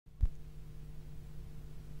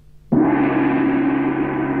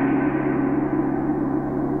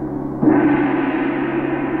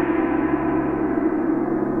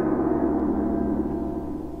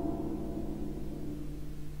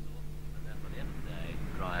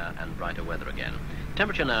brighter weather again.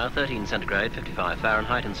 Temperature now 13 centigrade, 55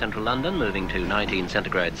 Fahrenheit in central London, moving to 19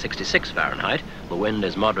 centigrade, 66 Fahrenheit. The wind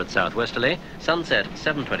is moderate southwesterly. Sunset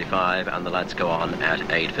 7:25 and the lights go on at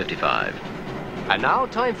 8:55. And now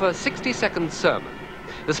time for a 60-second sermon.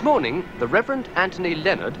 This morning, the Reverend Anthony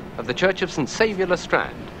Leonard of the Church of St Saviour Le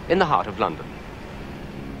Strand in the heart of London.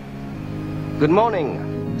 Good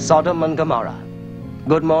morning, Sodom and Gomorrah.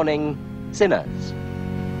 Good morning, sinners.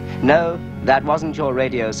 No, that wasn't your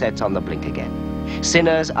radio sets on the blink again.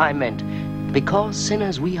 Sinners, I meant, because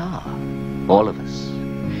sinners we are, all of us.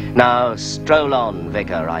 Now, stroll on,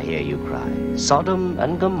 Vicar, I hear you cry. Sodom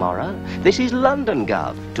and Gomorrah? This is London,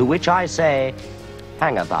 Gov, to which I say,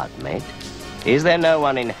 hang about, mate. Is there no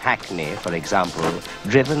one in Hackney, for example,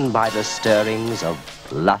 driven by the stirrings of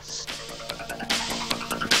lust?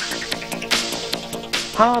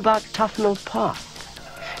 How about Tufnell Park?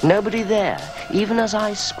 Nobody there, even as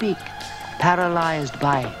I speak, paralyzed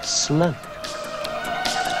by sloth.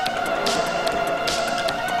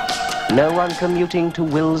 No one commuting to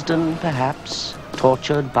Willesden, perhaps,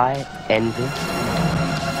 tortured by envy?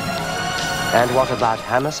 And what about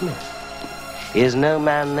Hammersmith? Is no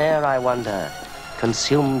man there, I wonder,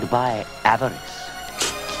 consumed by avarice?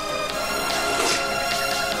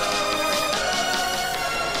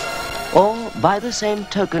 Or, by the same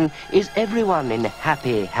token, is everyone in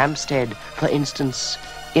happy Hampstead, for instance,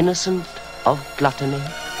 innocent of gluttony?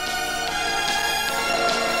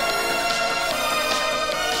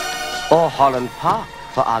 Or Holland Park,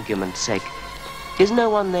 for argument's sake. Is no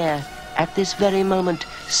one there, at this very moment,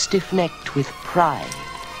 stiff-necked with pride?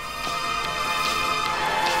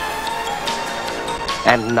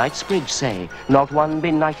 And Knightsbridge, say, not one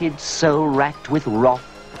benighted soul racked with wrath?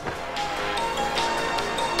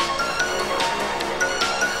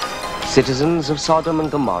 Citizens of Sodom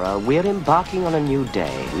and Gomorrah, we're embarking on a new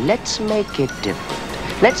day. Let's make it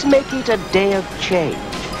different. Let's make it a day of change,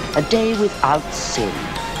 a day without sin.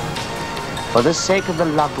 For the sake of the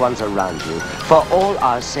loved ones around you, for all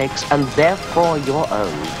our sakes, and therefore your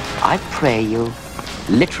own, I pray you,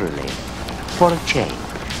 literally, for a change.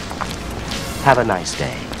 Have a nice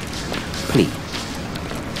day. Please.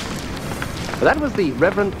 That was the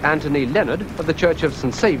Reverend Anthony Leonard of the Church of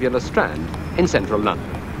St Saviour Le Strand in central London.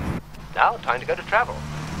 Now, time to go to travel.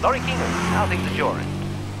 Laurie Keenan, how things at your end?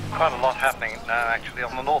 Quite a lot happening now, actually.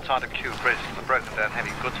 On the north side of Kew Bridge, the broken down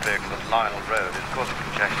heavy goods vehicle at Lionel Road is causing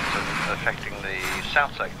congestion affecting the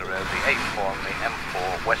south section of the road, the A4 and the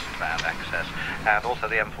M4 westbound access, and also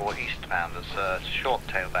the M4 eastbound as short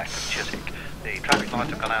tail back to Chiswick. The traffic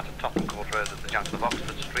lights have gone out at Tottenham Court Road at the junction of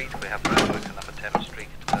Oxford Street. We have roadworks in Upper Thames Street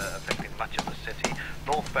affecting much of the city.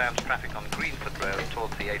 Northbound traffic on Greenford Road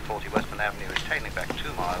towards the A40 Western Avenue is retaining back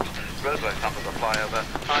 2 miles. Roadworks under the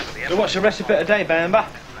flyover. So what's the recipe today, Bamber?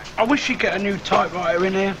 I wish you'd get a new typewriter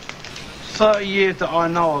in here. 30 years that I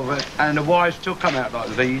know of it, and the wires still come out like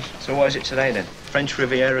these. So what is it today, then? French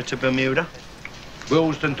Riviera to Bermuda?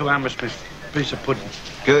 Willesden to Hammersmith. Piece of pudding.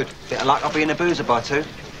 Good. Bit of luck I'll be in a boozer by 2.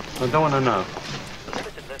 I don't want to know. The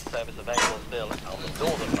limited lift service available still on the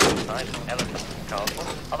northern side of Elephant Castle.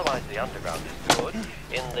 Otherwise, the underground is good.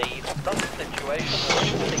 In the dust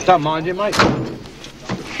situation... Don't mind it, mate.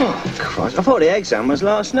 Oh, Christ. I thought the exam was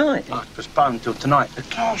last night. No, it's postponed till tonight. The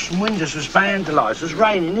glass and windows was vandalised. It was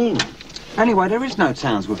raining in. Anyway, there is no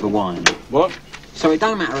towns with the wine. What? So it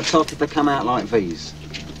don't matter at all if they come out like these.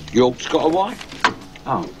 York's got a wife.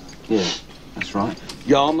 Oh, yeah, that's right.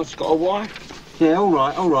 Yarmouth's got a wife. Yeah, all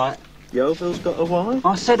right, all right. Yeoville's got a wife?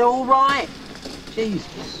 I said all right.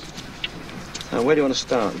 Jesus. Now, where do you want to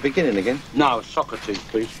start? The beginning again? No, Socrates,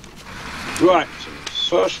 please. Right.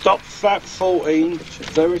 First stop, Flat 14,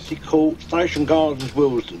 Verity Court, Station Gardens,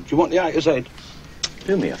 Willesden. Do you want the A to Z?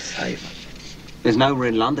 Do me a favour. There's nowhere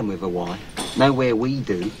in London with a Y. Nowhere we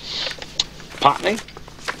do. Putney.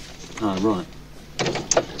 Oh, right.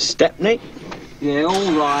 Stepney. Yeah,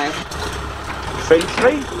 all right.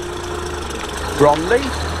 Finchley. Bromley.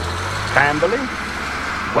 Camberley.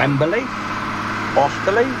 Wembley.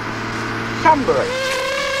 Osterley. Sunbury.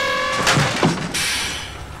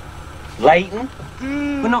 Leighton.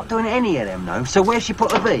 We're not doing any of them, though. So where's she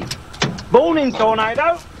put a V? Born in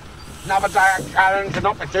Tornado. Another day of challenge and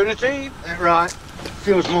opportunity. Right.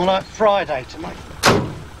 Feels more like Friday to me.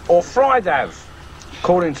 Or Fridays,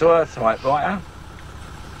 according to her typewriter.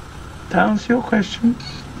 To answer your question,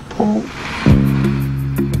 Paul.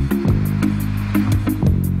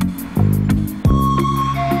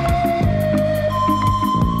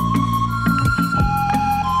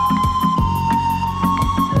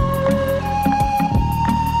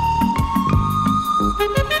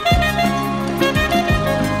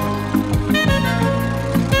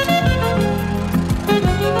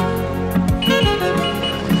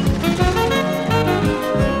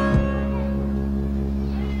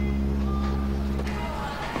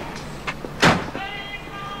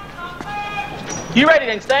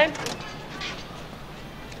 then, Stan.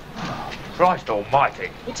 Christ almighty.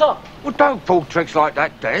 What's up? Well, don't pull tricks like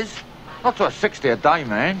that, Des. Not to a 60 a day,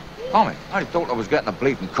 man. I only thought I was getting a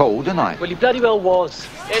bleeding cold, didn't I? Well, you bloody well was.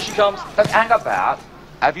 Here she comes. But hang about.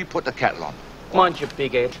 Have you put the kettle on? Mind your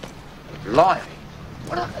big head. Blimey.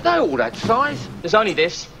 What are they all that size? There's only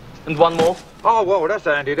this, and one more. Oh, well, that's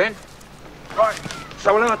handy then. Right,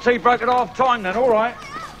 so we'll have a tea break at half time then, all right?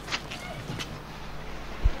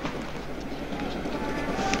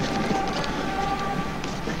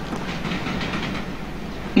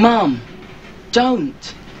 Mum,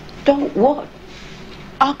 don't. Don't what?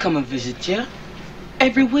 I'll come and visit you.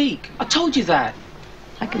 Every week. I told you that.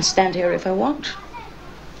 I can stand here if I want.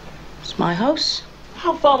 It's my house.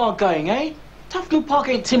 How far am I going, eh? Tufnell Park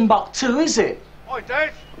ain't Timbuktu, is it? Hi,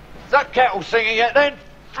 Dad. Is that kettle singing yet then?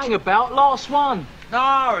 Hang about, last one.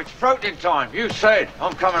 No, it's fruiting time. You said.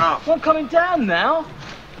 I'm coming up. Well, I'm coming down now.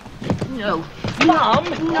 No. Mum!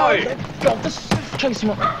 No. God, just chase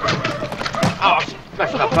him up. Oh,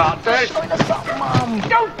 smash the part, Dad. Showing us up, Mum.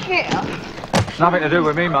 Don't care. It's nothing to do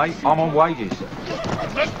with me, mate. I'm on wages.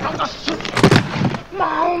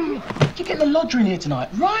 Mum! You get the lodger in here tonight,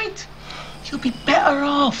 right? You'll be better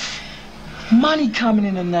off. Money coming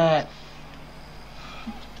in and that.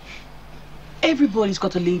 Everybody's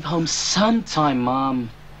got to leave home sometime, Mum.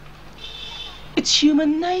 It's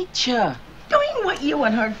human nature. Doing what you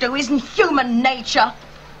and her do isn't human nature.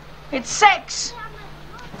 It's sex.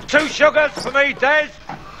 2 sugars for me, Des.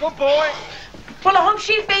 Good boy. Well, I hope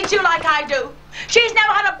she feeds you like I do. She's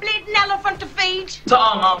never had a bleeding elephant to feed.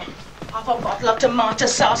 Ta, Mum. Have a bottle of tomato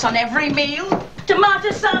sauce on every meal.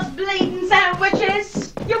 Tomato sauce bleeding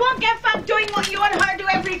sandwiches. You won't get fat doing what you and her do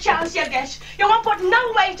every chance you get. You won't put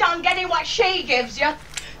no weight on getting what she gives you.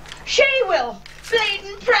 She will.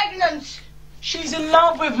 Bleeding pregnant. She's in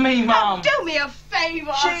love with me, Mum. Do me a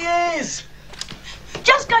favour. She is.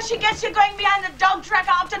 Just because she gets you going behind the dog track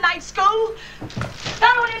after night school,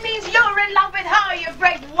 that only means you're in love with her, you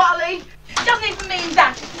great wally. Doesn't even mean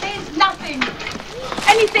that. It means nothing.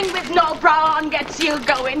 Anything with no bra on gets you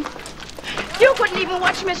going. You couldn't even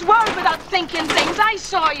watch Miss World without thinking things. I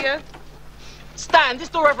saw you. Stan, this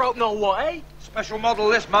door ever open or what, eh? Special model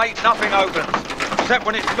this, mate. Nothing opens. Except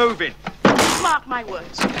when it's moving. Mark my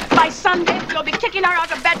words. By Sunday, you'll be kicking her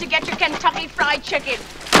out of bed to get your Kentucky Fried Chicken.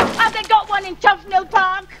 Have they got one in Tufnell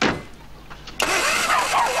Park?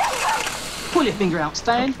 Pull your finger out,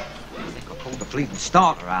 Stan. I think I pulled the bleeding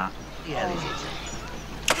starter out. Yeah, this is.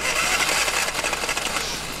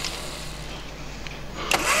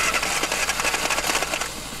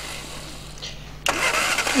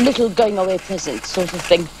 Little going-away present sort of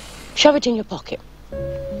thing. Shove it in your pocket.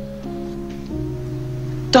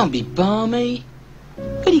 Don't be balmy.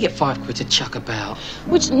 Where do you get £5 to chuck about?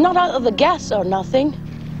 Which not out of the gas or nothing.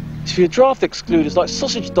 It's for your draft excluders, like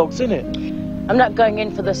sausage dogs, innit? I'm not going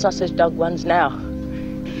in for the sausage dog ones now.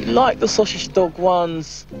 You like the sausage dog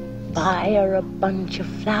ones. Buy her a bunch of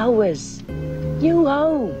flowers. You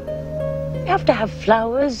home. You have to have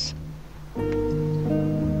flowers.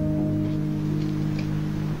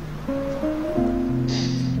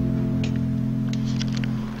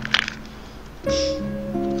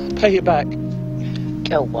 Pay you back.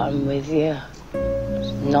 Go on with you.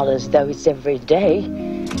 It's not as though it's every day.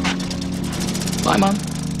 Bye, Mum.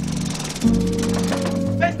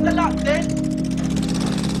 Best of luck, then.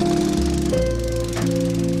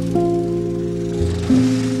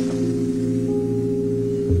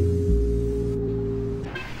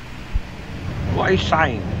 What he's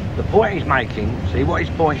saying, the point he's making, see what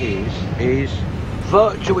his point is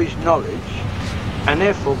virtue is knowledge, and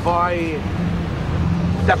therefore by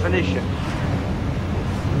definition,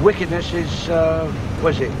 wickedness is,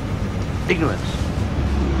 what is it, ignorance.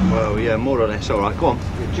 Well, yeah, more or less. All right, go on.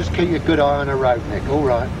 Just keep your good eye on the road, Nick, all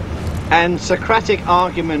right. And Socratic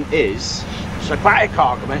argument is? Socratic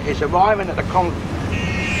argument is arriving at the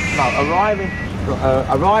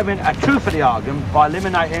arriving at truth of the argument by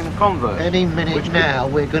eliminating the converse. Any minute now,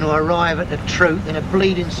 we're going to arrive at the truth in a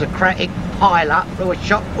bleeding Socratic pile-up through a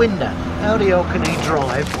shop window. How the hell can he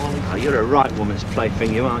drive? Oh, you're a right woman's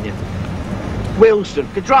plaything, you aren't you? Wilson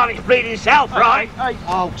could drive his bleeding self, right? Hey.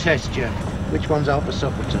 I'll test you. Which one's after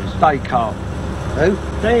Socrates? Descartes. Who?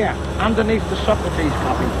 There, underneath the Socrates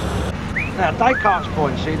copy. Now, Descartes'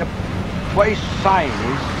 point, see, what he's saying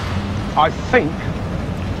is, I think,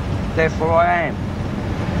 therefore I am.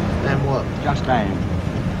 Then what? Just am.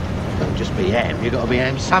 Don't just be am, you've got to be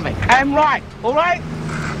am something. Am right, all right?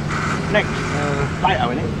 Next,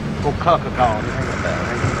 Plato, innit? Or Kierkegaard.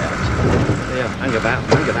 Yeah, hang about.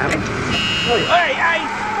 Hey!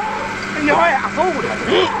 You're out of order.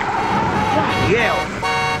 Bloody hell.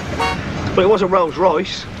 But it was a Rolls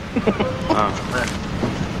Royce.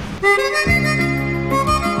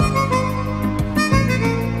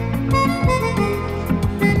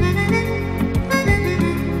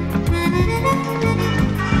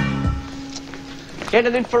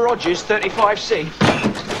 Anything for Rogers, 35C?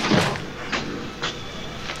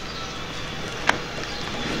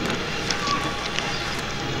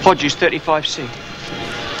 Hodges, 35C.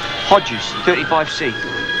 Hodges, 35C.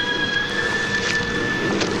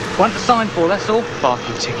 Want to sign for, that's all.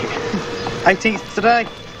 Parking ticket. 18th today.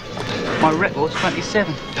 My record's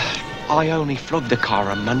 27. I only flogged the car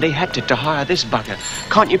on Monday, had to hire this bugger.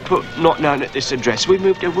 Can't you put not known at this address? We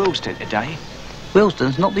moved to Willesden today.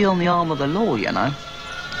 Willesden's not beyond the arm of the law, you know.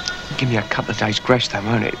 Give me a couple of days' grace though,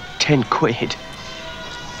 won't it? 10 quid.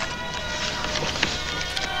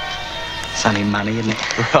 It's only money, isn't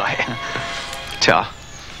it? Right. Ta.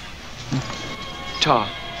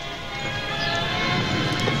 Ta.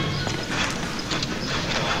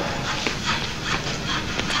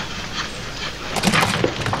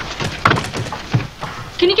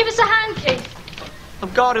 Can you give us a hand, Keith?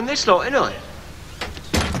 I'm guarding this lot, ain't I?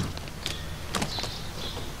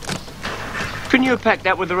 Couldn't you have packed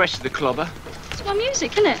that with the rest of the clobber? It's my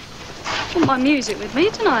music, isn't it? I want my music with me,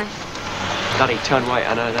 don't I? Bloody ton weight,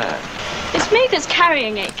 I know that. It's me that's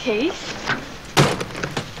carrying it, Keith.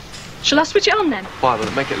 Shall I switch it on then? Why, will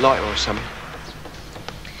it make it lighter or something?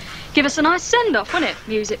 Give us a nice send-off, wouldn't it?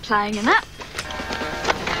 Music playing and that.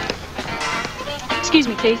 Excuse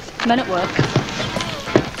me, Keith. Men at work.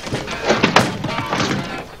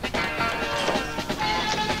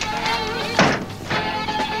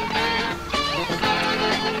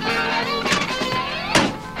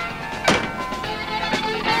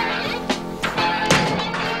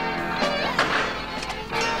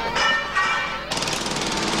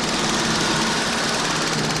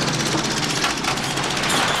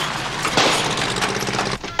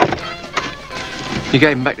 You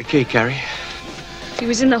gave him back the key, Carrie? He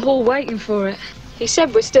was in the hall waiting for it. He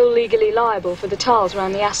said we're still legally liable for the tiles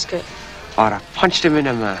round the Ascot. I'd have punched him in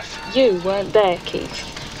the mouth. You weren't there,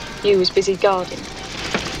 Keith. You was busy guarding.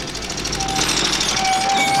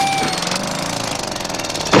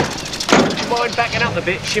 Do you mind backing up a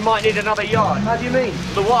bit? She might need another yard. How do you mean?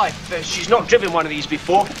 The wife. She's not driven one of these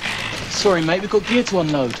before. Sorry, mate, we've got gear to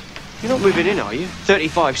unload. You're not moving in, are you?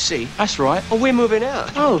 35C? That's right. Oh, we're moving out.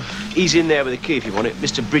 Oh. He's in there with the key if you want it.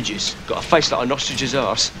 Mr. Bridges. Got a face like an ostrich's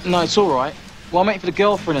arse. No, it's all right. Well, I'm waiting for the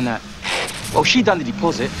girlfriend and that. Well, she done the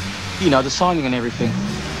deposit. You know, the signing and everything.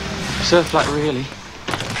 Surf flat, really.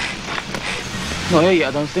 Not here yet,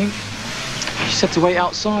 I don't think. She said to wait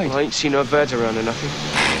outside. Well, I ain't seen no birds around or nothing.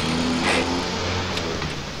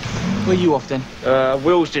 Where you off, then?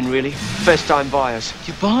 Willesden, really. First-time buyers.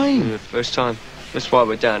 You're buying? Yeah, first time. That's why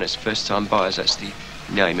we're down as first-time buyers. That's the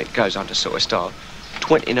name. It goes under sort of style.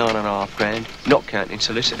 29.5 grand, not counting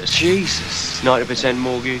solicitors. Jesus. 90%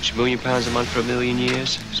 mortgage, £1 million a month for 1,000,000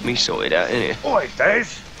 years. It's me sorted out, isn't it? Oi, Des.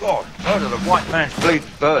 God, heard of the white man's bleeding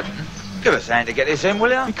burden. Give us a hand to get this in,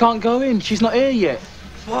 will you? You can't go in. She's not here yet.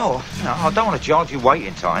 Well, you know, I don't want to charge you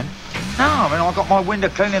waiting time. No, I mean, I got my window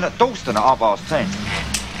cleaning at Dalston at 10:30.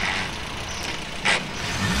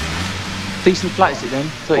 Decent flat, is it, then?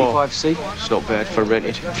 35C? Well, it's not bad for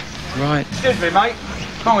rented. Right. Excuse me, mate.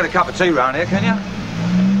 Can't get a cup of tea round here, can you?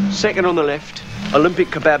 Second on the left, Olympic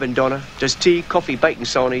kebab and doner. Does tea, coffee, bacon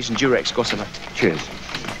sarnies and Durex gossamer. Cheers.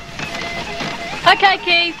 Okay,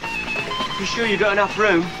 Keith. You sure you got enough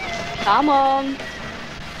room? Come on.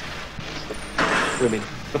 Women.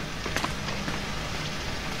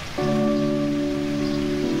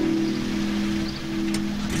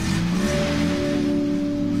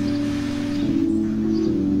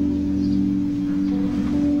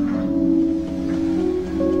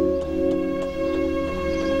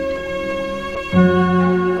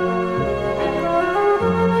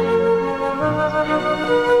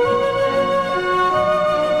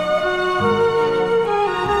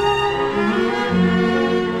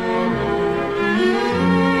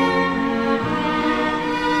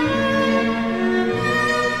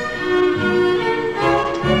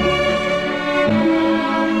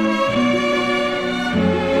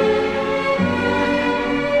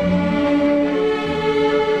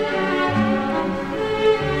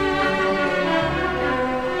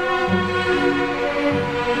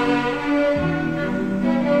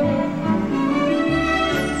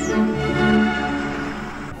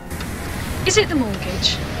 Is it the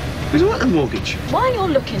mortgage? Is what the mortgage? Why are you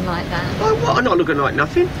looking like that? Oh, what? I'm not looking like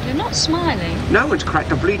nothing. You're not smiling. No one's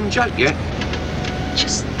cracked a bleeding joke yet.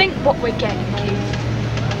 Just think what we're getting, Keith.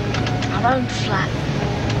 Our own flat.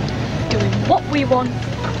 Doing what we want,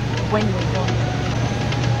 when we want.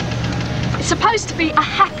 supposed to be a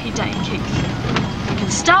happy day, Keith. You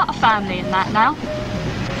can start a family in that now.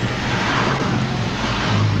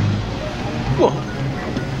 What?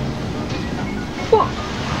 What?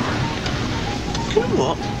 Can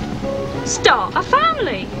what? Start a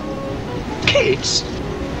family. Kids?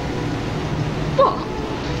 What?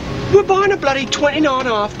 We're buying a bloody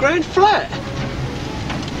 29.5 grand flat.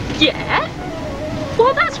 Yeah?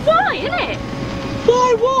 Well, that's why, isn't it?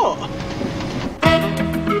 Why what?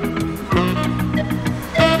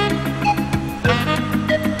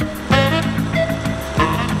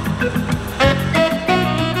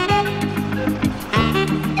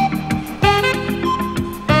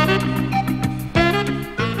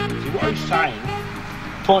 See what he's saying,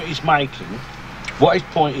 point he's making, what his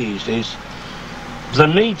point is the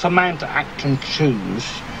need for man to act and choose.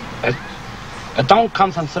 It don't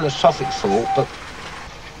come from philosophic thought, but...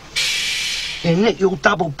 Yeah, Nick, you'll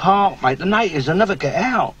double park, mate. The natives will never get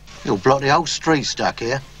out. You'll block the whole street stuck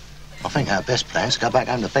here. I think our best plan is to go back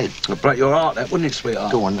home to bed. It'll break your heart, that, wouldn't it,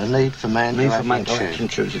 sweetheart? Go on, the need for man to act and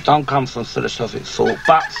choose. It don't come from philosophic thought,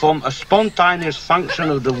 but from a spontaneous function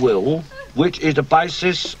of the will, which is the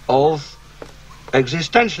basis of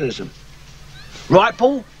existentialism. Right,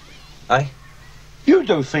 Paul? Eh? You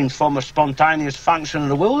do things from a spontaneous function of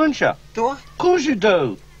the will, don't you? Do I? Of course you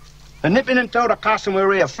do. And nipping and tell the customer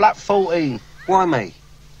we're here, flat 14. Why me?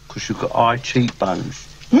 Because you've got high cheekbones.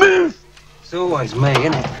 Move! It's always me,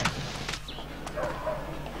 isn't it?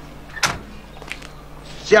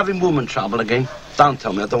 Is he having woman trouble again? Don't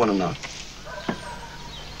tell me, I don't want to know.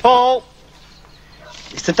 Paul!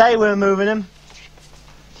 It's the day we're moving him.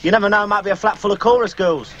 You never know, it might be a flat full of chorus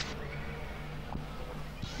girls.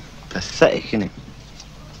 Pathetic, isn't it?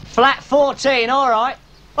 Flat 14, all right.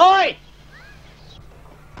 Oi!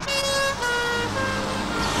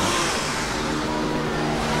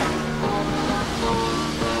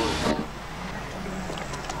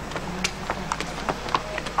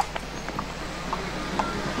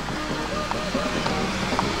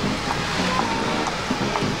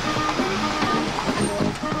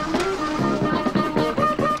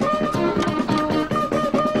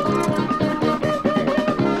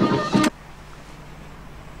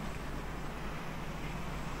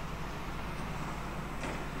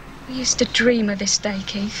 We used to dream of this day,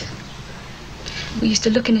 Keith. We used to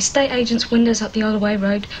look in estate agents' windows up the Holloway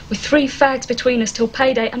Road with 3 fags between us till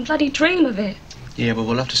payday and bloody dream of it. Yeah, but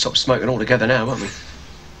we'll have to stop smoking altogether now, won't we?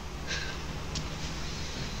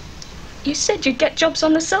 You said you'd get jobs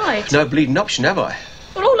on the side. No bleeding option, have I?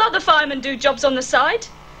 Well, all other firemen do jobs on the side.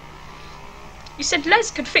 You said Les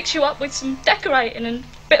could fix you up with some decorating and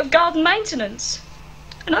a bit of garden maintenance.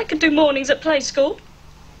 And I could do mornings at play school.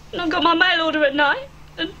 And I've got my mail order at night.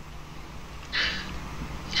 And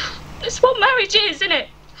it's what marriage is, isn't it?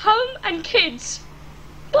 Home and kids.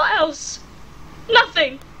 What else?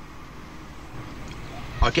 Nothing.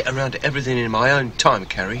 I get around to everything in my own time,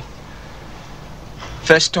 Carrie.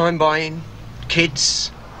 First time buying,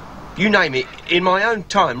 kids, you name it, in my own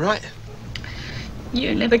time, right?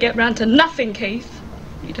 You never get round to nothing, Keith.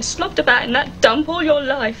 You'd have slogged about in that dump all your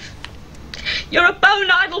life. You're a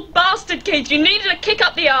bone-idle bastard, Keith. You needed a kick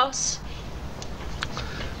up the arse.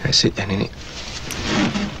 That's it then, innit?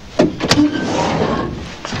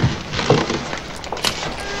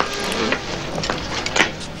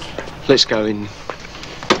 Let's go in,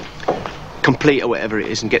 complete or whatever it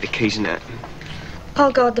is, and get the keys and that.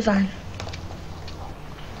 I'll guard the van.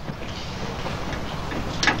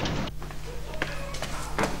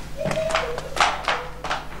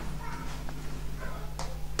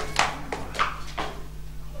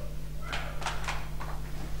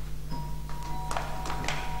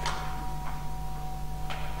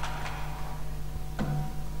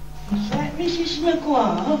 Is that Mrs.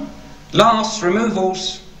 McGuire? Last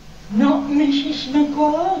removals. Not Mrs.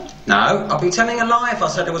 McGuire? No, I'd be telling a lie if I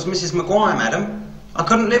said it was Mrs. McGuire, madam. I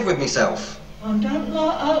couldn't live with myself. I don't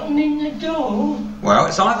like opening the door. Well,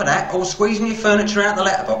 it's either that or squeezing your furniture out the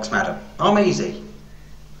letterbox, madam. I'm easy.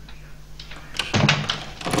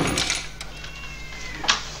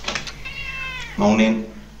 Morning.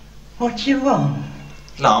 What do you want?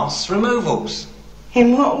 Last removals.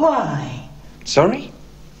 In what way? Sorry?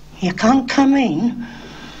 You can't come in.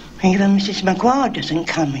 Even Mrs. McGuire doesn't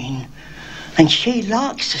come in. And she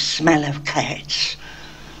likes the smell of cats.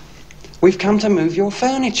 We've come to move your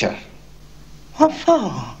furniture. What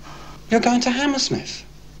for? You're going to Hammersmith.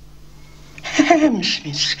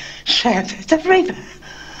 Hammersmith's south of the river.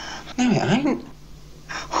 No, it ain't.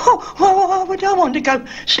 Oh, why would I want to go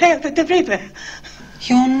south of the river?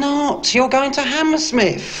 You're not. You're going to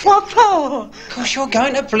Hammersmith. What for? Because you're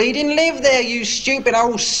going to bleeding live there, you stupid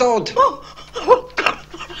old sod. Oh God.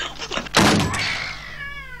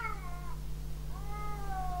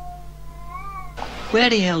 Where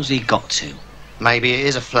the hell's he got to? Maybe it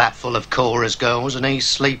is a flat full of chorus girls and he's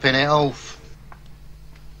sleeping it off.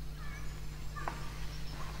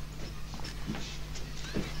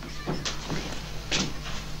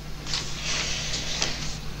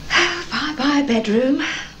 Bye-bye, bedroom.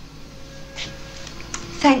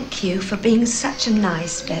 Thank you for being such a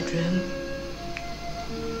nice bedroom.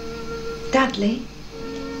 Dudley.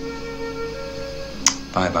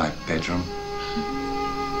 Bye-bye, bedroom.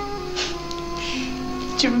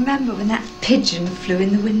 Do you remember when that pigeon flew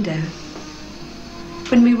in the window?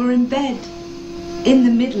 When we were in bed, in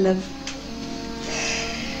the middle of...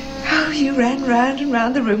 Oh, you ran round and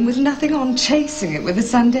round the room with nothing on, chasing it with a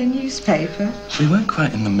Sunday newspaper. We weren't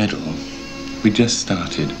quite in the middle. We just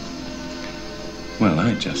started. Well,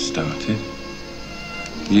 I just started.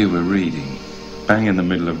 You were reading. Bang in the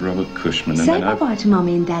middle of Robert Cushman and Say then bye-bye to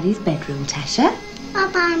Mummy and Daddy's bedroom, Tasha.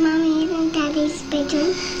 Bye-bye, Mummy and Daddy's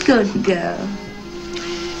bedroom. Good girl.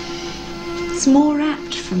 It's more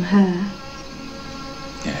apt from her.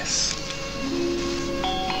 Yes.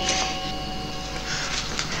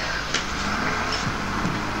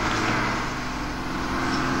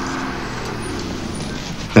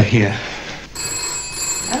 They're here.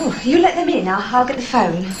 Oh, you let them in. I'll get the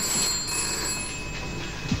phone.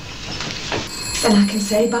 Then I can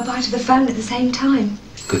say bye-bye to the phone at the same time.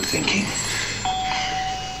 Good thinking.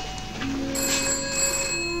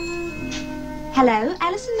 Hello,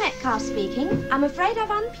 Alison Metcalf speaking. I'm afraid I've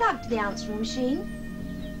unplugged the answering machine.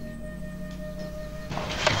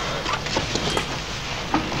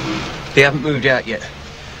 They haven't moved out yet.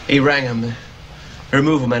 He rang them. The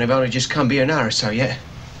removal men have only just come be an hour or so yet.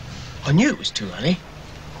 I knew it was too early.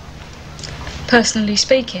 Personally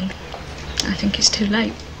speaking, I think it's too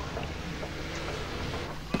late.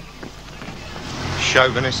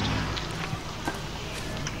 Chauvinist.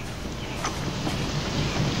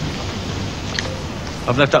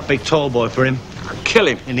 I've left that big tall boy for him. Kill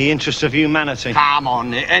him. In the interest of humanity. Come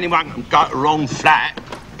on, anyone can go to the wrong flat.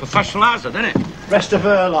 Professional hazard, isn't it? Rest of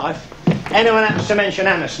her life. Anyone happens to mention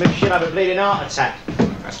Hammersmith, she'll have a bleeding heart attack.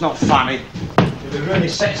 That's not funny. If it ruined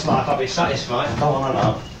his sex life, I'll be satisfied. Go on, I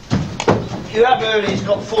know. You have heard he's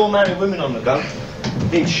got 4 married women on the go.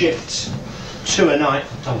 In shifts. 2 a night.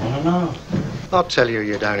 Don't want to know. I'll tell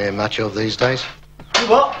you don't hear much of these days. You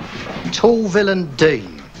what? Tall villain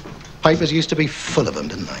Dean. Papers used to be full of them,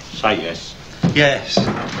 didn't they? Say yes. Yes.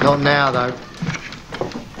 Not now, though.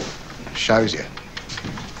 Shows you.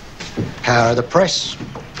 Power of the press.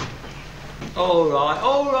 All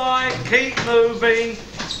right. Keep moving.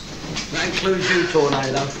 That includes you,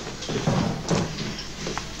 Tornado.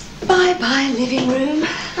 Bye-bye, living room.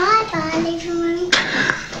 Bye-bye, living room.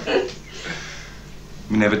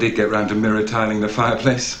 We never did get round to mirror tiling the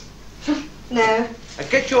fireplace. No.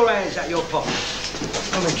 Get your hands out your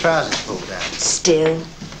pockets. How many trousers pulled down? Still.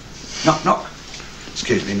 Knock, knock.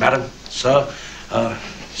 Excuse me, madam. Sir.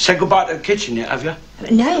 Said goodbye to the kitchen yet, have you?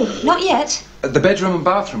 No, not yet. The bedroom and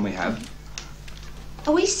bathroom we have.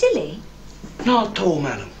 Are we silly? Not at all,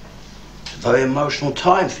 madam. It's a very emotional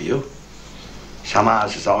time for you. Some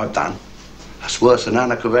hours as I've done. That's worse than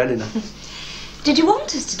Anna Karenina. Did you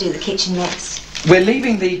want us to do the kitchen next? We're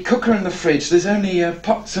leaving the cooker in the fridge. There's only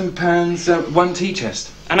pots and pans, 1 tea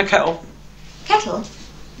chest. And a kettle. Kettle?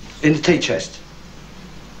 In the tea chest.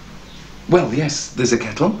 Well, yes, there's a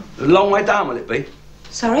kettle. A long way down, will it be?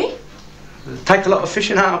 Sorry? Take a lot of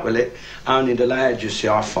fishing out, will it? Only the lads, you see,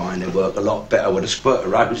 I find they work a lot better with a squirt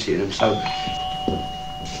of rosy in them, so...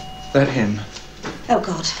 That him. Oh,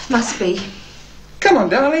 God, must be. Come on,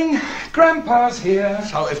 darling. Grandpa's here.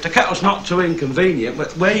 So if the kettle's not too inconvenient,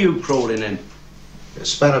 where are you crawling in? Get a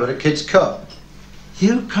spanner with a kid's cot.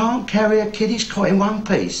 You can't carry a kiddie's cot in one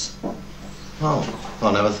piece. Oh,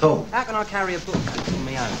 I never thought. How can I carry a book on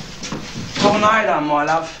my own? Tornado, my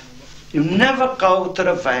love. You never go to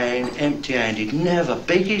the van empty-handed. Never.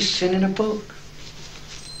 Biggest sin in a book.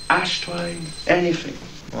 Ashtray, anything.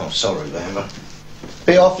 Oh, sorry, Bamber.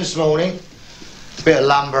 Bit off this morning. Bit of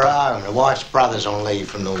lumber at home. The wife's brother's on leave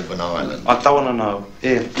from Northern Ireland. I don't want to know.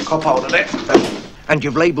 Here, cop hold of it. And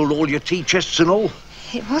you've labelled all your tea chests and all?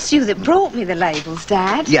 It was you that brought me the labels,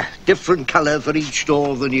 Dad. Yeah, different colour for each door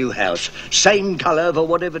of the new house. Same colour for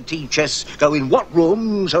whatever tea chests go in what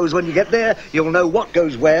room, so as when you get there, you'll know what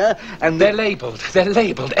goes where, and... They're labelled. They're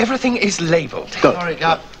labelled. Everything is labelled. Good. Sorry,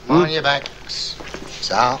 Gut. Mind your backs.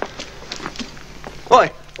 So?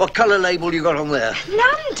 Why, what colour label you got on there?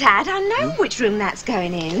 None, Dad. I know which room that's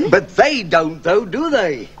going in. But they don't, though, do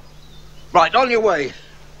they? Right, on your way.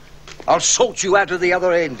 I'll sort you out of the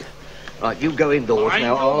other end. Right, you go indoors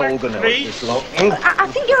now. I'll organise this lot. I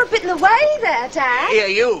think you're a bit in the way there, Dad. Here,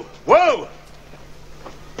 you. Whoa!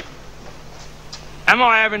 Am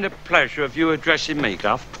I having the pleasure of you addressing me,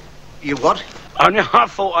 Guff? You what? Only I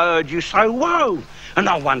thought I heard you say whoa, and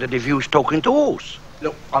I wondered if you was talking to horse.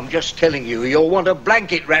 Look, I'm just telling you, you'll want a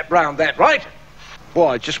blanket wrapped round that, right?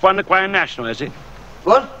 Why, just won the Grand National, has it?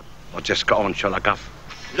 What? I just got on, shall I, Guff?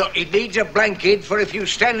 Look, it needs a blanket for if you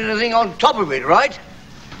stand anything on top of it, right?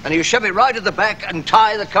 And you shove it right at the back and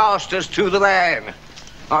tie the casters to the van.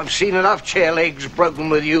 I've seen enough chair legs broken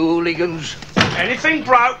with you hooligans. Anything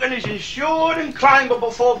broken is insured and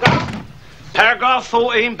claimable for Guff. Paragraph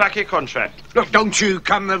 14, back your contract. Look, don't you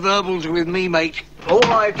come the verbals with me, mate. All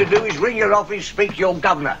I have to do is ring your office, speak to your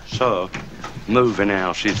governor. So, moving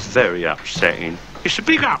house is very upsetting. It's a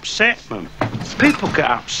big upset, man. People get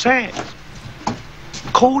upset.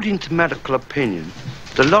 According to medical opinion,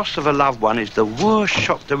 the loss of a loved one is the worst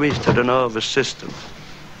shock there is to the nervous system.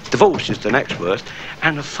 Divorce is the next worst,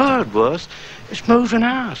 and the third worst is moving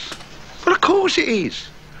house. Well, of course it is.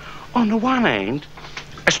 On the one hand,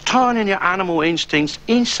 it's turning your animal instincts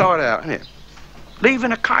inside out, isn't it?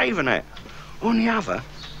 Leaving a cave in it. On the other,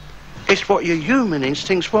 it's what your human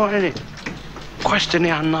instincts want, isn't it? Question the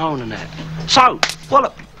unknown and that. So, well,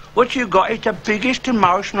 look, what you got is the biggest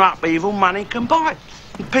emotional upheaval money can buy.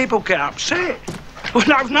 And people get upset. Well,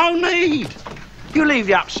 there's no need. You leave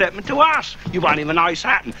the upsetment to us. You won't even know it's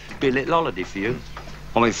happened. Be a little holiday for you.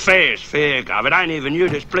 I mean, fair's fair, Gov. It ain't even you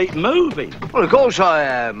that's bleating moving. Well, of course I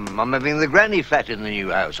am. I'm having the granny flat in the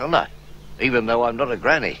new house, aren't I? Even though I'm not a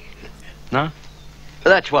granny. No?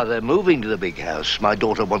 That's why they're moving to the big house. My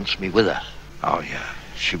daughter wants me with her. Oh, yeah.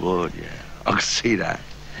 She would, yeah. I can see that.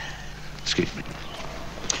 Excuse me.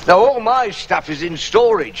 Now, all my stuff is in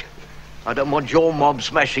storage. I don't want your mob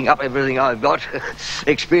smashing up everything I've got.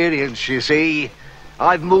 Experience, you see.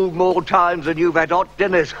 I've moved more times than you've had hot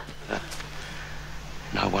dinners.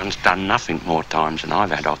 No one's done nothing more times than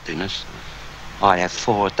I've had hot dinners. I have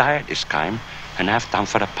 4 a day at this game, and have done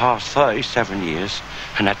for the past 37 years,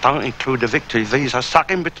 and that don't include the victory visa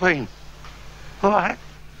stuck in between. All right?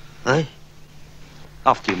 Eh?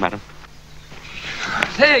 After you, madam.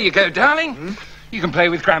 There you go, darling. You can play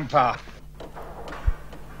with Grandpa.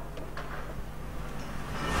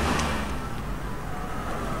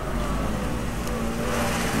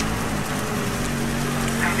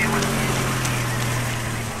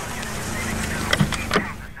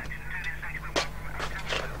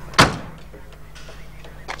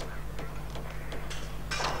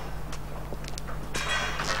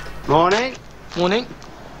 Morning. Morning.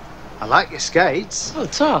 I like your skates. Oh,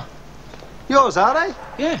 Tar. Yours, are they?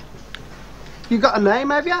 Yeah. You got a name,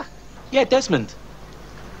 have you? Yeah, Desmond.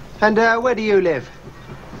 And where do you live,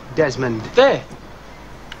 Desmond? There.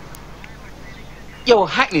 Yeah, well,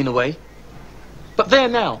 Hackney in a way. But there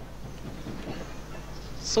now.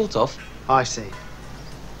 Sort of. I see.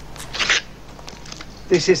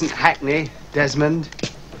 This isn't Hackney, Desmond.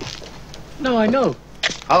 No, I know.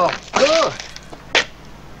 Oh, good.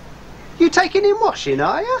 You taking in washing,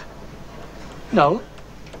 are you? No.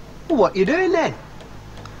 Well, what you doing then?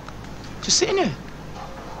 Just sitting here.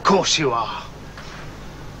 Of course you are.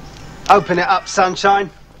 Open it up,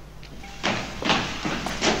 sunshine.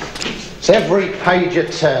 It's every page you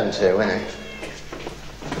turn to, isn't it?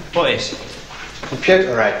 What is?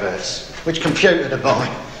 Computer adverts. Which computer to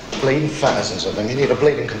buy? Bleeding thousands of them. You need a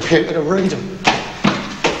bleeding computer to read them.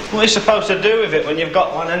 What are you supposed to do with it when you've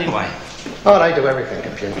got one anyway? Oh, they do everything,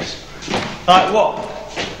 computers. Like what?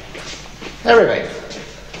 Everything.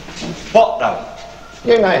 What,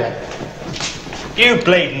 though? You name it. You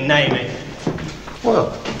bleeding name it. Well,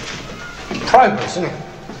 progress, isn't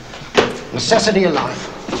it? Necessity of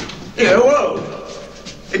life. Yeah, whoa.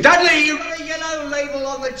 Dudley, you got a yellow label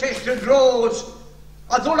on the chest of drawers.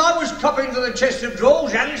 I thought I was copying to the chest of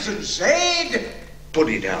drawers, Alison said. Put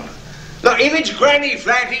it down. Look, if it's granny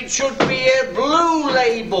flat, it should be a blue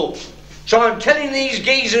label. So I'm telling these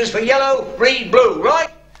geezers for yellow, read blue, right?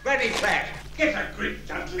 Granny flat. Get a grip,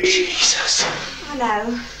 Dudley. Jesus. I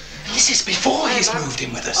know. This is before he's moved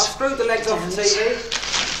in with us. I screwed the legs off the TV.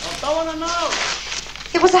 I don't want to know.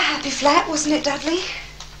 It was a happy flat, wasn't it, Dudley?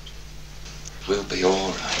 We'll be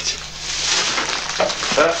all right.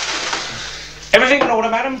 Everything in order,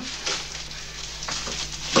 madam?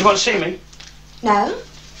 You want to see me? No.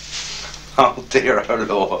 Oh, dear, oh,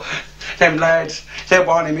 Lord. Them lads, they're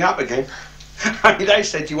winding me up again. Only they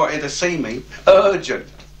said you wanted to see me. Urgent.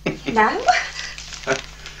 No?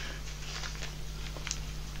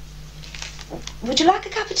 Would you like a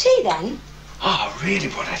cup of tea, then? Oh, really?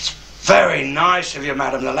 Well, that's Very nice of you,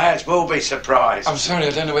 madam. The lads will be surprised. I'm sorry, I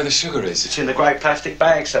don't know where the sugar is. It's in the grey plastic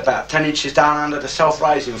bags, about 10 inches down under the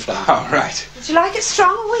self-raising flour. Oh, right. Would you like it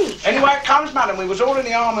strong or weak? Anyway it comes, madam. We was all in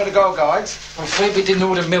the army of the Girl Guides. I'm afraid we didn't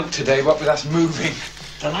order milk today, what with us moving.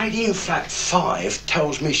 The lady in flat 5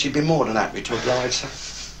 tells me she'd be more than happy to oblige,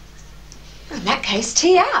 sir. In that case,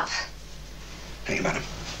 tea up. Thank you, madam.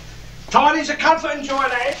 Tidings of comfort and joy,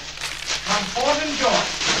 lad. Comfort and joy.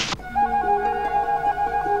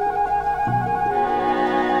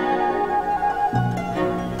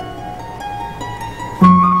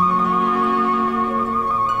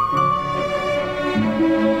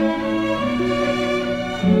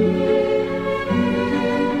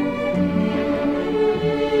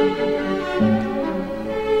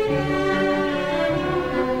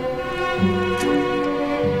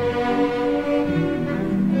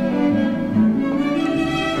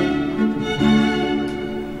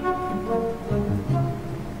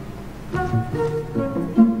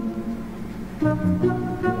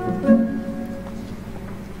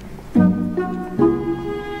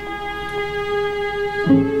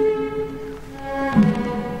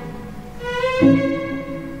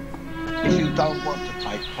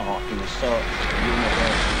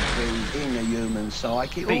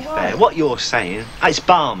 To be fair, what you're saying, it's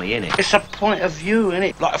balmy, innit? It's a point of view,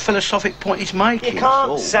 innit? Like a philosophic point he's making. You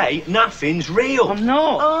can't say nothing's real. I'm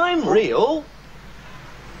not. I'm real.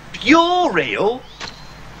 You're real.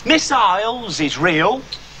 Missiles is real.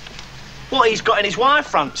 What he's got in his wife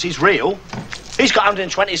fronts is real. He's got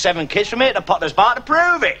 127 kids from here to Potter's Bar to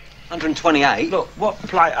prove it. 128? Look, what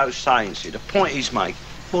Plato's saying, see, the point he's making...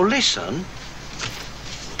 Well, listen.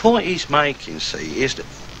 The point he's making, see, is that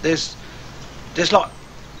there's like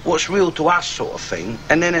what's real to us sort of thing,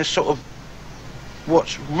 and then there's sort of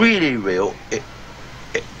what's really real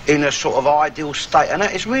in a sort of ideal state, and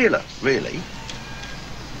that is realer, really.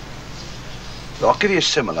 I'll give you a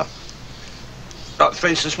similar. Like, for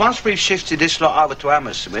instance, once we've shifted this lot over to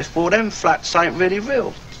Hammersmith, well, them flats ain't really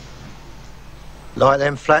real. Like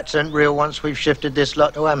them flats ain't real once we've shifted this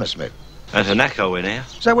lot to Hammersmith. There's an echo in here.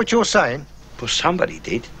 Is that what you're saying? Well, somebody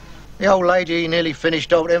did. The old lady nearly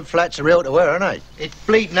finished off them flats are real to her, ain't they? It's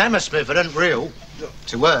bleeding Hammersmith, it ain't real.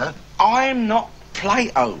 To her. I'm not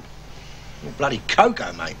Plato. You're bloody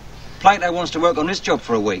Coco, mate. Plato wants to work on this job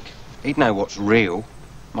for a week. He'd know what's real.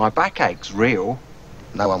 My backache's real.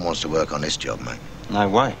 No one wants to work on this job, mate. No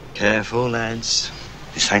way. Careful, lads.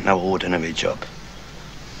 This ain't no ordinary job.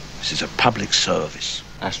 This is a public service.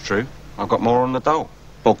 That's true. I've got more on the dole.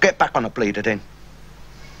 Well, get back on the bleeder then.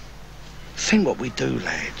 Think what we do,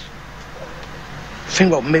 lad.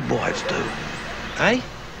 Think what midwives do. Eh?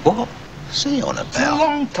 What? What's he on It's a about?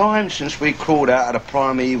 long time since we crawled out of the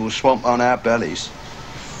primeval swamp on our bellies.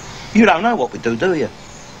 You don't know what we do you?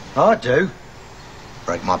 I do.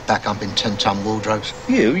 Break my back up in 10-ton wardrobes.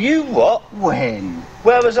 You what? When?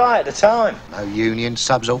 Where was I at the time? No union,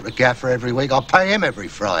 subs all to gaffer every week. I pay him every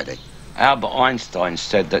Friday. Albert Einstein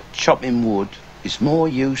said that chopping wood is more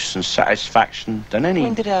use and satisfaction than any...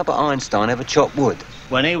 When did Albert Einstein ever chop wood?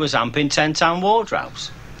 When he was humping 10-ton wardrobes.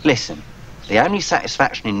 Listen, the only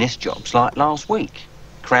satisfaction in this job's like last week.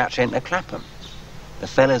 Crouch enter Clapham. The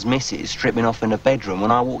fella's missus stripping off in the bedroom when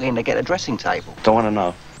I walk in to get a dressing table. Don't want to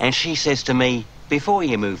know. And she says to me, before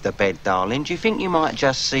you move the bed, darling, do you think you might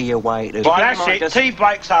just see your way to... Right, that's it. Just... Tea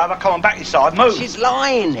break's over. Come on, back inside. Move. She's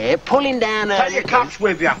lying there, pulling down her... Take your cups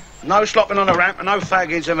with you. No slopping on the ramp and no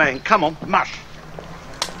faggings of men. Come on, mush.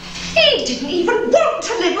 He didn't even want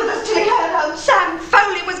to live with us till he heard old Sam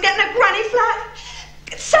Foley was getting a granny flat.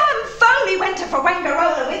 Sam Foley went to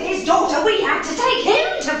Fawangorola with his daughter. We had to take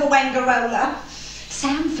him to Fawangorola.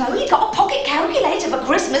 Sam Foley got a pocket calculator for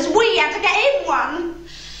Christmas. We had to get him one.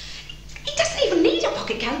 He doesn't even need a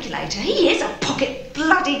pocket calculator. He is a pocket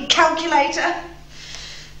bloody calculator.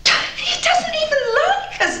 He doesn't even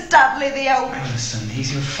like us, Dudley, the old... Alison,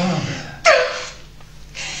 he's your father.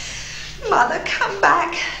 Mother, come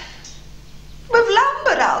back. We've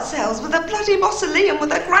lumbered ourselves with a bloody mausoleum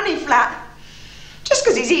with a granny flat. Just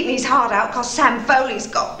because he's eating his heart out because Sam Foley's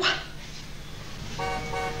got one.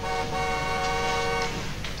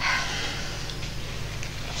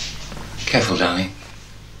 Careful, darling.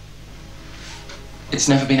 It's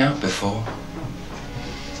never been out before.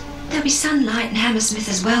 There'll be sunlight in Hammersmith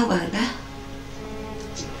as well, won't there?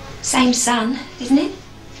 Same sun, isn't it?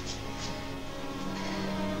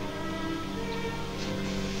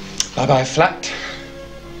 Bye-bye, flat.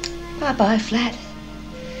 Bye-bye, flat.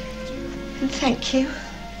 And thank you.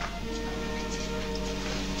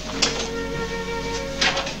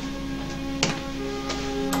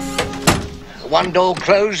 One door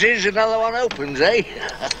closes, another one opens, eh?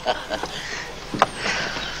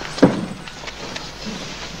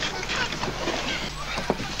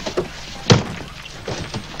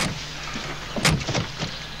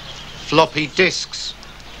 Floppy disks.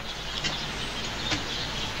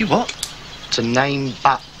 You what? To name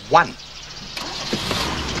but one.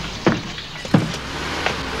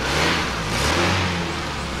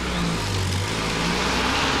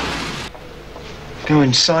 Go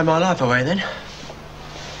and sign my life away then.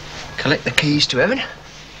 Collect the keys to heaven.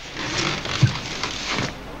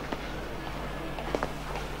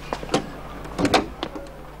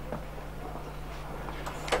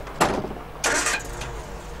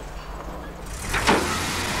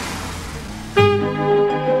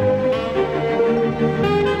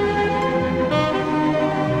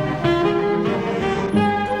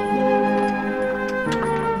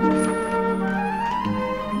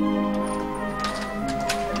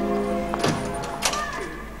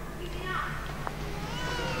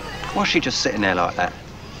 Why's she just sitting there like that?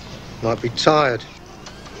 Might be tired.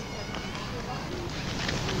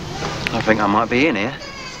 I think I might be in here.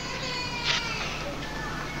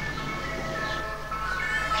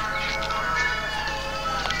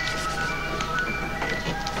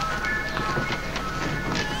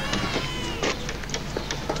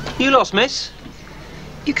 You lost, miss?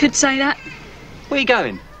 You could say that. Where you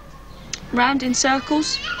going? Round in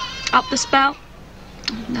circles. Up the spout.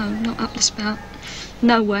 No, not up the spout.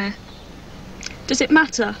 Nowhere. Does it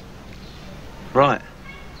matter? Right.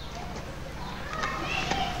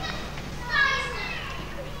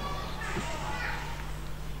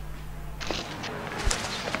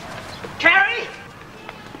 Carrie!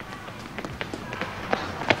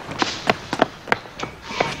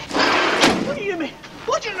 What do you mean?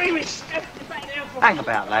 What do you mean? Hang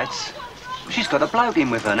about, lads. She's got a bloke in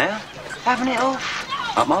with her now. Having it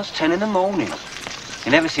off. Up past 10 in the morning.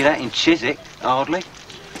 You never see that in Chiswick, hardly.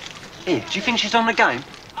 Here, do you think she's on the game?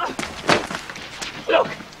 Look!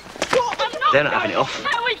 They're not having it off.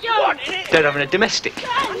 How are you? What? They're having a domestic.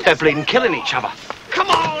 They're bleeding killing each other. Come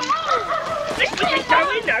on! Let's get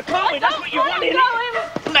going now, can't we? That's what you want,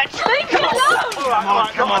 innit? Let's come on!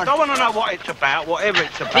 Come on. I don't want to know what it's about, whatever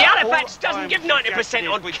it's about. The Halifax doesn't give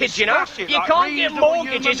 90% on kids, you know. You can't get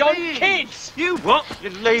mortgages on kids. You what? You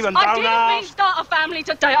leave and I don't didn't mean ask. start a family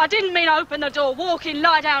today. I didn't mean open the door, walk in,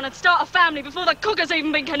 lie down and start a family before the cooker's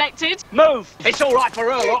even been connected. Move. It's all right for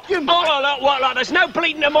her lot. All lot, what lot? There's no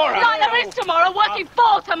bleeding tomorrow. Like there is tomorrow, working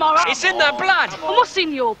for tomorrow. It's in their blood. And what's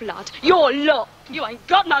in your blood? Your lot. You ain't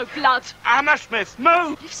got no blood. Hammersmith,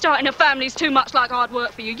 move! If starting a family's too much like hard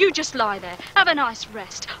work for you, you just lie there. Have a nice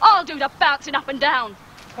rest. I'll do the bouncing up and down.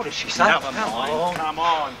 What does she say? Come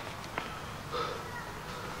on.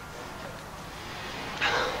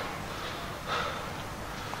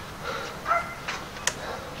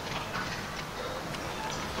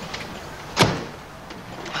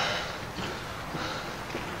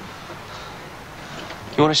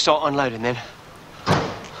 You want to start unloading then?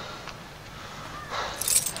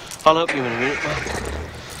 I'll help you in a minute.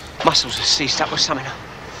 My muscles are seized up with something.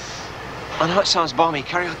 I know it sounds balmy,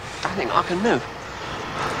 Carrie. I don't think I can move.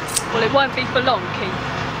 Well, it won't be for long, Keith.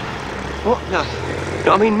 What? No.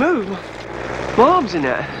 I mean, move. My arm's in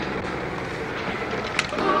there.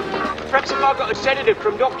 Perhaps if I got a sedative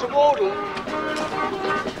from Dr. Wardle.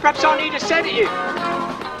 Perhaps I need a sedative.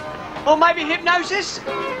 Or maybe hypnosis?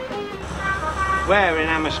 Where in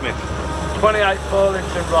Hammersmith? 28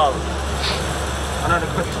 Burlington Road. I know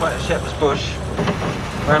the quickest way to Shepherd's Bush.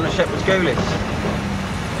 Round the Shepherd's Goulets.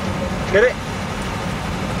 Get it?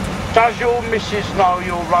 Does your missus know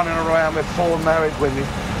you're running around with 4 married women?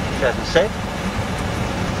 She hasn't said.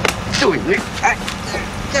 Doing it.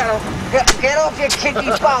 Get off your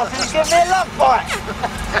kiddie bath and give me a love bite.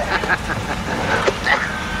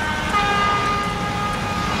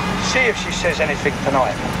 See if she says anything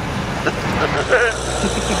tonight.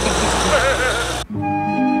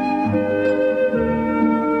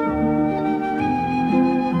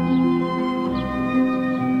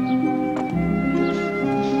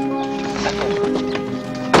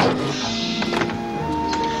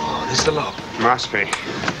 There's the lock. Must be.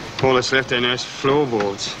 All that's left in there is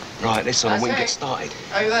floorboards. Right, listen, we can get started.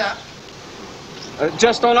 Are you there?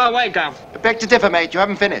 Just on our way, Gav. Beg to differ, mate. You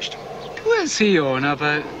haven't finished. What's he on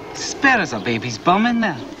about? Spare us a baby's bum in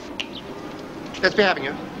there. Let's be having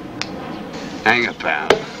you. Hang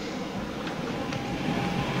about.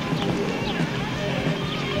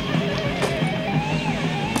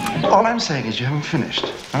 All I'm saying is you haven't finished,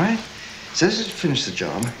 all right? So this is to finish the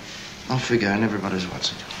job. I'll figure out everybody's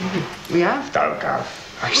what's it. We have, don't go.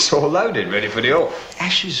 It's all loaded, ready for the off.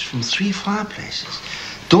 Ashes from 3 fireplaces.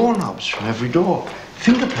 Doorknobs from every door.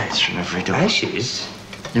 Finger plates from every door. Ashes?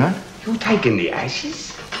 You know? You're taking the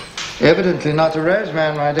ashes? Evidently not a rose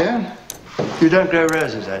man, my dear. You don't grow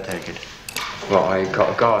roses, I take it. Well, I ain't got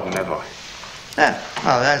a garden, have I? Ah,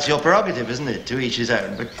 well, that's your prerogative, isn't it? To each his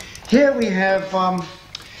own. But here we have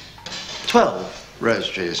 12 rose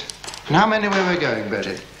trees. And how many were we going,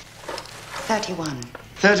 Bertie? 31.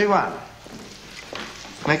 31.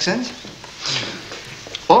 Make sense?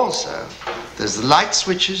 Also, there's the light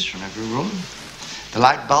switches from every room, the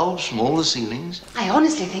light bulbs from all the ceilings. I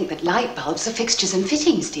honestly think that light bulbs are fixtures and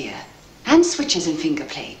fittings, dear. And switches and finger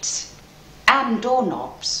plates. And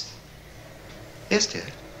doorknobs. Yes, dear.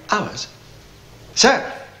 Ours. So,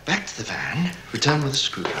 back to the van, return with a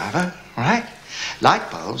screwdriver, all right? Light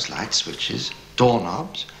bulbs, light switches,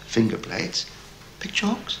 doorknobs, finger plates, pick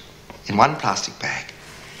chalks in one plastic bag,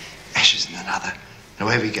 ashes in another, and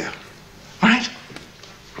away we go. All right?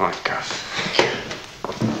 Right, Cuff.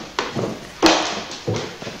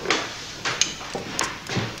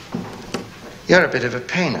 You're a bit of a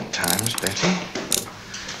pain at times, Betty.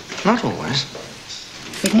 Not always.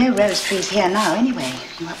 We've no rose trees here now, anyway.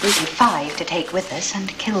 You uprooted 5 to take with us and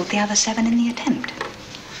killed the other 7 in the attempt.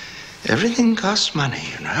 Everything costs money,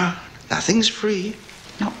 you know. Nothing's free.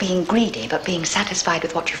 Not being greedy, but being satisfied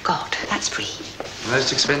with what you've got. That's free. The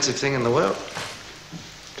most expensive thing in the world.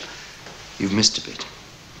 You've missed a bit.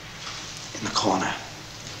 In the corner.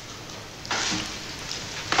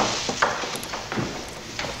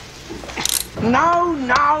 No.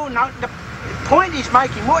 The point he's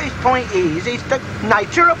making, what his point is that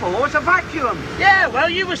nature abhors a vacuum. Yeah, well,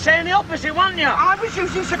 you were saying the opposite, weren't you? I was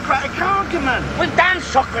using Socratic argument. Well, damn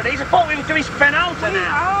Socrates, I thought we were doing Spinoza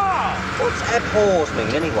now. What's abhors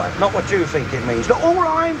mean, anyway? Not what you think it means. All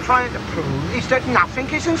I'm trying to prove is that nothing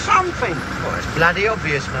isn't something. Well, it's bloody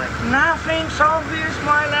obvious, mate. Nothing's obvious,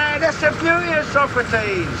 my lad. That's the beauty of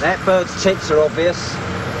Socrates. That bird's tits are obvious.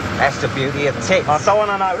 That's the beauty of tits. I don't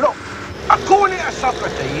want to know. Look. According to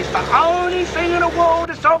Socrates, the only thing in the world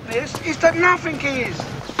that's obvious is that nothing is.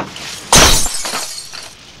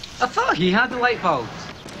 I thought he had the light bulbs.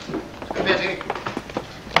 Betty,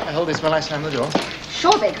 I hold this while I slam the door.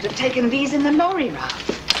 Sure, they could have taken these in the lorry, Ralph.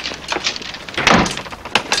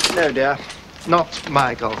 No, dear. Not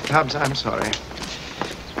my golf clubs, I'm sorry.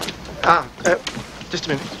 Just a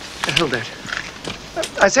minute. Hold that.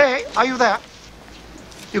 I say, are you there?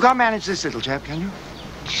 You can't manage this little chap, can you?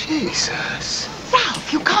 Jesus.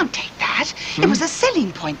 Ralph, you can't take that. It was a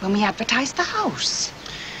selling point when we advertised the house.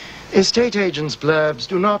 Estate agents' blurbs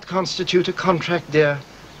do not constitute a contract, dear,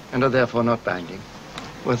 and are therefore not binding.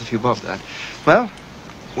 Worth a few bob, that. Well?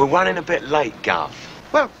 We're running a bit late, Gov.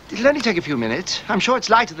 Well, it'll only take a few minutes. I'm sure it's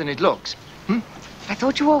lighter than it looks. I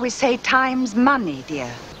thought you always say time's money,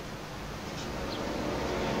 dear.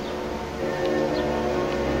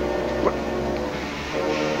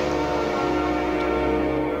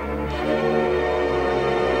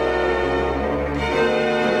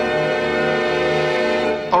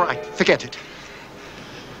 All right, forget it.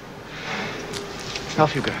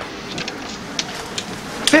 Off you go.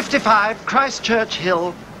 55 Christchurch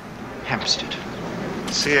Hill, Hampstead.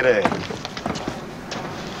 See you there.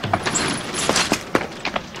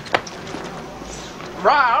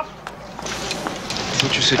 Ralph? I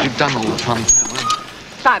thought you said you'd done all the fun.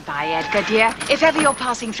 Bye-bye, Edgar, dear. If ever you're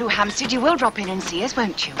passing through Hampstead, you will drop in and see us,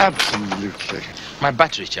 won't you? Absolutely. My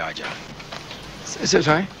battery charger.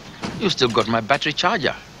 Sorry? You still got my battery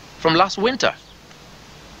charger from last winter.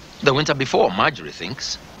 The winter before, Marjorie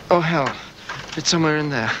thinks. Oh, hell. It's somewhere in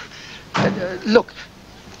there. Look,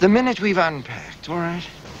 the minute we've unpacked, all right?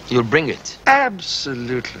 You'll bring it?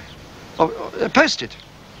 Absolutely. Post it.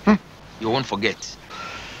 You won't forget.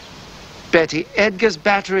 Betty, Edgar's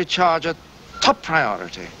battery charger, top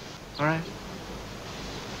priority. All right?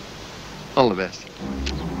 All the best.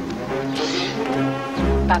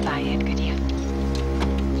 Bye-bye, Edgar, dear.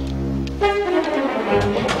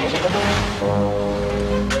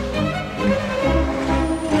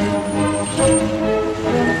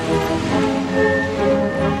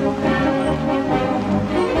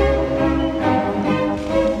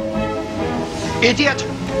 Idiot!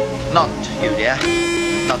 Not you, dear.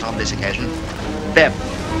 Not on this occasion. Them.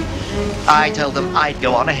 I told them I'd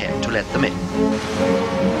go on ahead to let them in.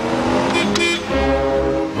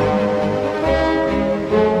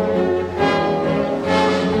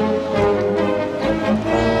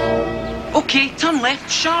 Okay, turn left,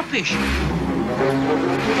 sharpish.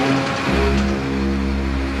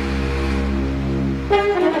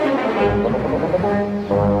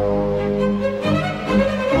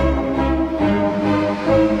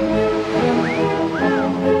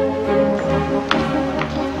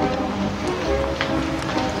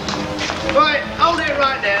 Right, hold it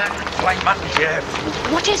right there. Plain buttons, yeah.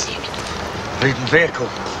 What is it? Bleeding vehicle.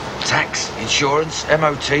 Tax, insurance,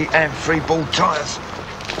 MOT, and 3 bald tyres.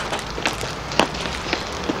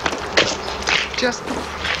 Just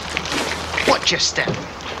watch your step,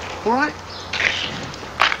 all right?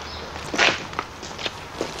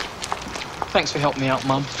 Thanks for helping me out,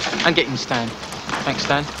 Mum, and getting Stan. Thanks,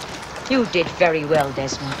 Stan. You did very well,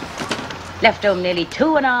 Desmond. Left home nearly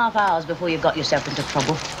 2.5 hours before you got yourself into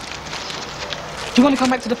trouble. Do you want to come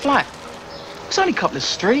back to the flat? It's only a couple of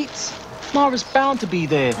streets. Myra's bound to be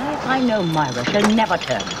there. If I know Myra, she'll never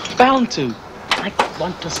turn. Bound to. I don't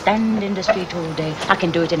want to stand in the street all day. I can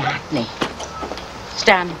do it in Hackney.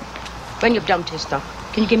 Stan, when you've dumped his stuff,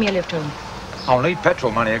 can you give me a lift home? I'll need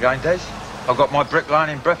petrol money again, Des. I've got my brick line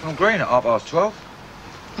in Bethnal Green at 12:30.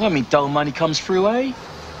 Well, me dull money comes through, eh?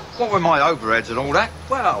 What with my overheads and all that?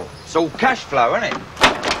 Well, it's all cash flow, isn't it?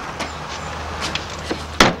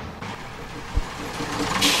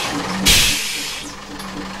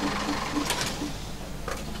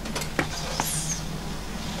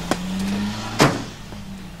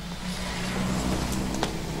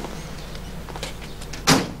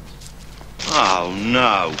 Oh,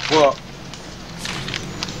 no. What?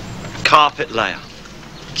 Carpet layer.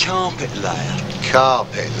 Carpet layer?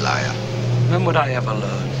 Carpet layer. When would I ever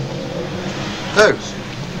learn? Whose?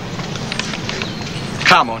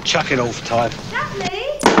 Come on, chuck it off, Tide.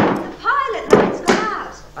 Dudley, the pilot light's gone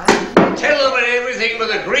out. Tell them that everything with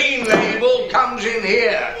a green label comes in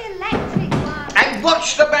here. The electric one. And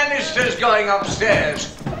watch the banisters going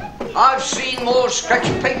upstairs. I've seen more scratch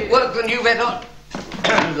paintwork than you've ever...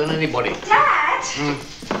 than anybody. Dad,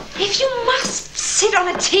 if you must sit on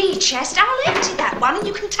a tea chest, I'll empty that one and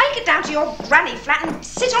you can take it down to your granny flat and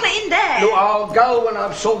sit on it in there. Look, I'll go when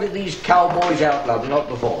I've sorted these cowboys out, love, not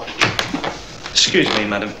before. Excuse me,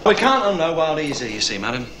 madam. We can't all know while he's here, you see,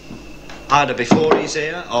 madam. Either before he's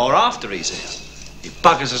here or after he's here. He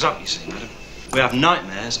buggers us up, you see, madam. We have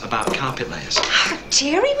nightmares about carpet layers. Oh,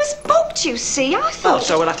 dear, he was booked, you see. I thought... Well,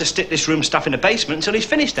 so we'll have to stick this room stuff in the basement until he's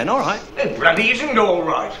finished then, all right? It bloody isn't all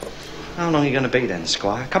right. How long are you going to be then,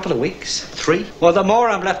 Squire? A couple of weeks? 3? Well, the more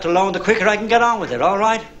I'm left alone, the quicker I can get on with it, all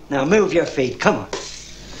right? Now, move your feet. Come on.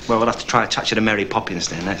 Well, we'll have to try a touch of the Mary Poppins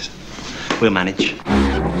then. We'll manage.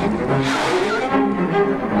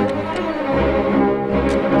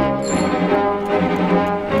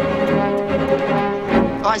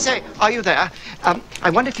 I say, are you there? I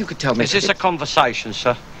wonder if you could tell me... Is this a conversation,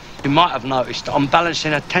 sir? You might have noticed that I'm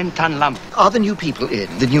balancing a 10-ton lump. Are the new people in,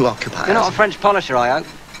 the new occupiers? You're not a French polisher, I hope?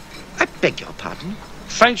 I beg your pardon?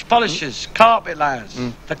 French polishers, carpet layers.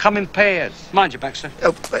 They come in pairs. Mind your back, sir.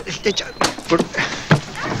 Oh,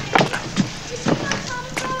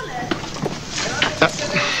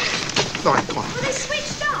 right, come on. Well, they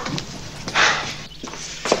switched on.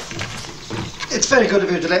 It's very good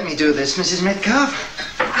of you to let me do this, Mrs. Metcalf.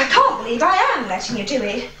 I can't believe I am letting you do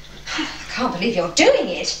it. I can't believe you're doing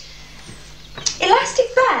it. Elastic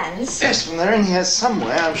bands? Yes, well, they're in here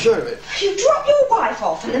somewhere, I'm sure of it. You drop your wife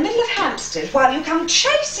off in the middle of Hampstead while you come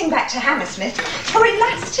chasing back to Hammersmith for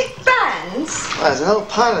elastic bands? Well, there's a whole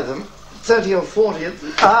pile of them. 30 or 40 of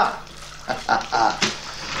them.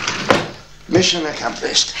 Mission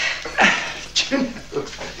accomplished. Do you know,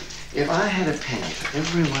 if I had a penny for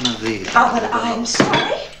every one of these... Oh, well, I'm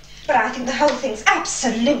sorry, but I think the whole thing's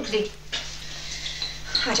absolutely...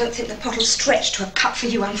 I don't think the pot'll stretch to a cup for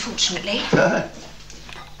you, unfortunately.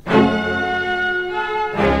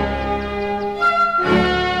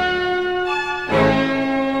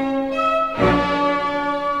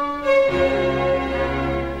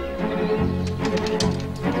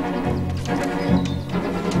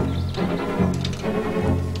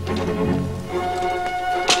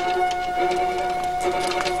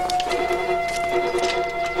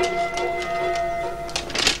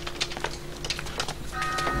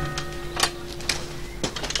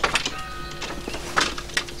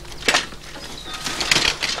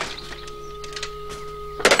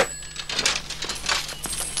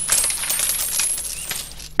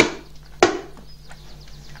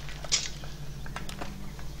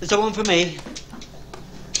 Is there one for me?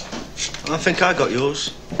 I think I got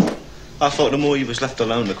yours. I thought the more you was left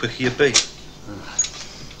alone, the quicker you'd be.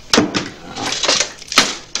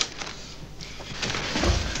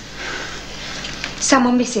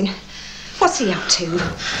 Someone missing. What's he up to?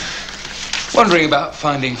 Wondering about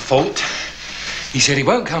finding fault. He said he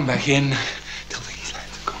won't come back in till these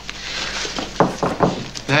lads are gone.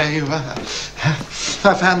 There you are.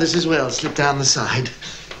 I found this as well, slipped down the side.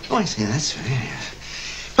 Oh, I see, that's very...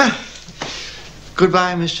 Well,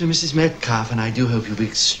 goodbye, Mr. and Mrs. Metcalf, and I do hope you'll be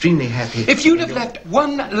extremely happy. If you'd have left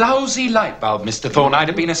one lousy light bulb, Mr. Thorn, I'd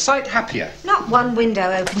have been a sight happier. Not one window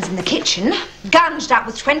opens in the kitchen. Gunged up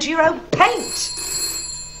with 20-year-old paint.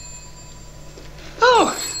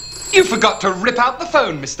 Oh, you forgot to rip out the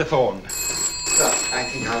phone, Mr. Thorn. Oh, I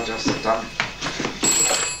think I'll just sit down.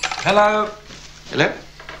 Hello. Hello?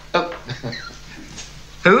 Oh.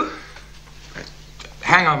 Who?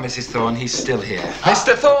 Hang on, Mrs. Thorn. He's still here.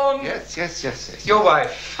 Mr. Thorn! Yes. Your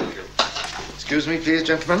wife. Excuse me, please,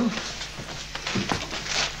 gentlemen.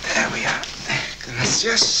 There we are.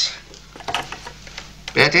 Gracias.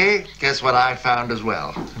 Betty, guess what I found as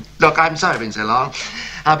well? Look, I'm sorry it's been so long.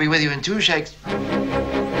 I'll be with you in 2 shakes.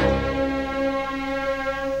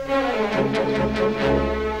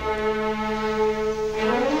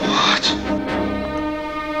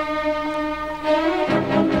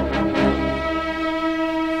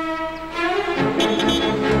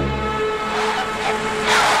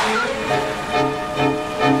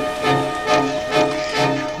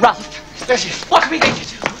 What are we going to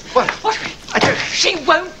do? What are we... She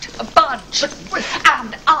won't budge.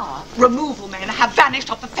 And our removal men have vanished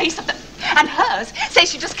off the face of the... And hers says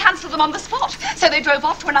she just cancelled them on the spot. So they drove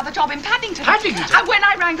off to another job in Paddington. And when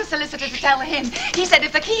I rang the solicitor to tell him, he said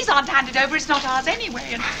if the keys aren't handed over, it's not ours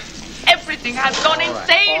anyway. And everything has gone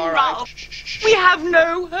insane, Ralph. We have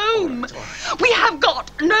no home. We have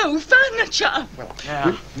got no furniture.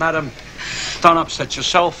 Yeah, madam, don't upset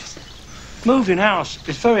yourself. Moving house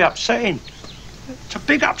is very upsetting. It's a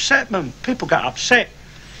big upsetment. People get upset.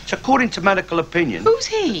 It's according to medical opinion. Who's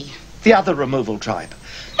he? The other removal tribe.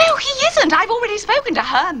 No, he isn't. I've already spoken to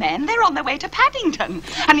her men. They're on their way to Paddington.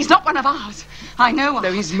 And he's not one of ours. I know.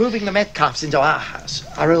 No, he's moving the Metcalfs into our house,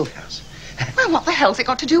 our old house. Well, what the hell's it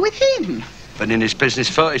got to do with him? Been in this business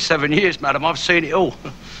 37 years, madam. I've seen it all.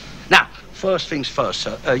 Now, first things first,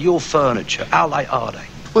 sir. Your furniture, how late are they?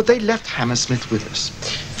 Well, they left Hammersmith with us.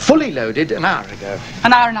 Fully loaded an hour ago.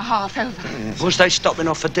 An hour and a half over. Yes. Was they stopping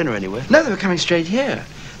off for dinner anywhere? No, they were coming straight here.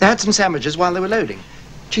 They had some sandwiches while they were loading.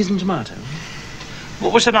 Cheese and tomato.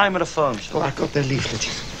 What was the name of the firm, sir? Oh, I've got their leaflet.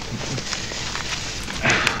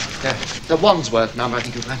 The Wandsworth number, I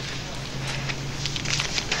think you'll find.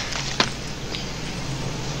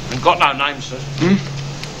 We've got no name, sir.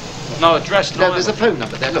 Got no address, no. There's a phone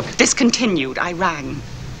number there, look. Discontinued. I rang.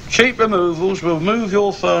 Cheap removals will move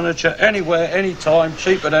your furniture anywhere, anytime,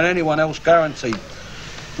 cheaper than anyone else, guaranteed.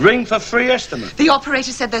 Ring for free estimate. The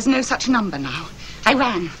operator said there's no such number now. I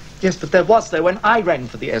rang. Yes, but there was, though, when I rang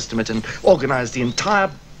for the estimate and organised the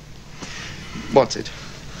entire... What's it?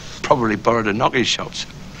 Probably borrowed a knocking shop, sir.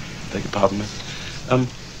 Beg your pardon me.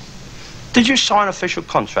 Did you sign official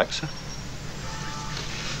contracts, sir?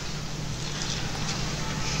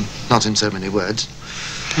 Not in so many words.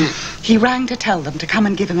 He rang to tell them to come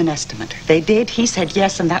and give him an estimate. They did. He said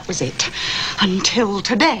yes, and that was it. Until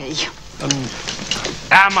today.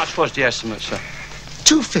 How much was the estimate, sir?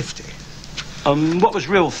 $250. What was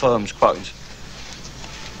real firm's quotes?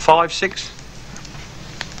 5, 6?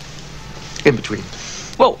 In between.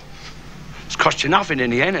 Well, it's cost you nothing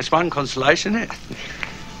in the end. It's one consolation, isn't it?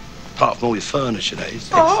 Apart from all your furniture, that is.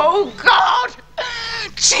 Oh, God!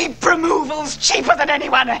 Cheap removals, cheaper than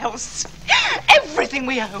anyone else. Everything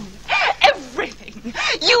we own, everything.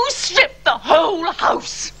 You stripped the whole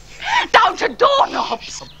house, down to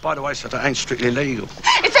doorknobs. Oh, by the way, sir, that ain't strictly legal.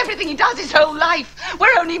 It's everything he does his whole life.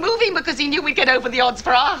 We're only moving because he knew we'd get over the odds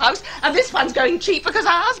for our house, and this one's going cheap because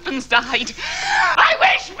our husband's died. I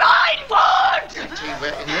wish mine would! Betty,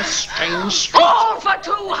 we're in this strange street. All for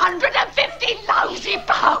 250 lousy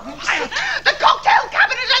pounds. The cocktail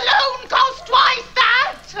cabinet alone cost twice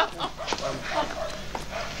that.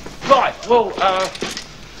 Right, well,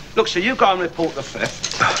 look, sir, you go and report the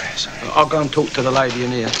theft. Oh, sorry. I'll go and talk to the lady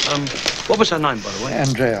in here. What was her name, by the way?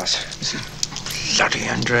 Andreos. Mrs. Bloody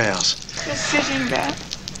Andreos. Just sitting there.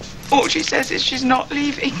 All she says is she's not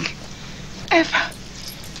leaving. Ever.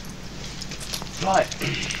 Right.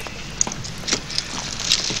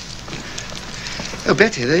 Oh,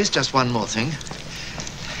 Betty, there is just one more thing.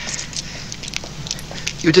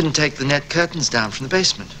 You didn't take the net curtains down from the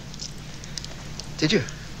basement, did you?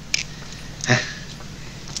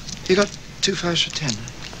 You got 2 5s for 10.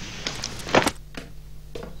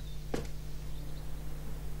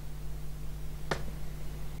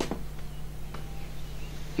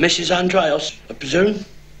 Mrs. Andreos, I presume?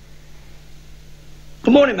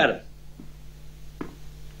 Good morning, madam.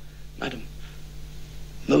 Madam,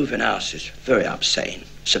 moving house is very upsetting.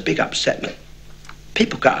 It's a big upsetment.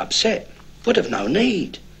 People got upset. Would have no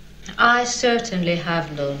need. I certainly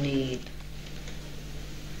have no need.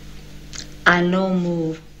 I no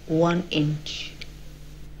move 1 inch.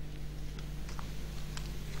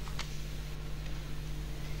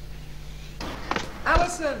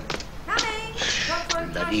 Alison!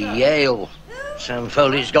 Coming! Bloody Yale. Sam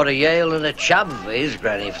Foley's got a Yale and a chub for his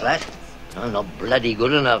granny flat. I'm not bloody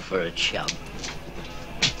good enough for a chub.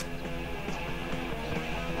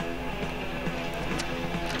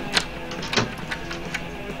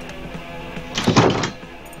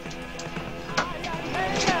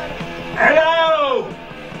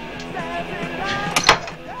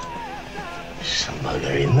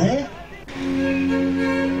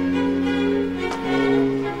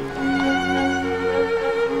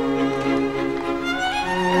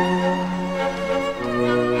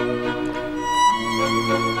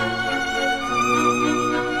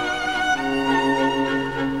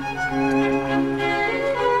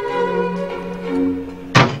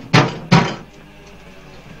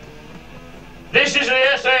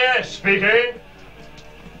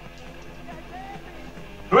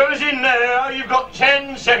 in there, you've got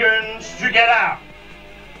 10 seconds to get out.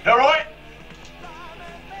 All right?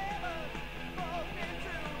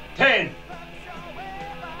 10,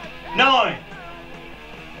 9,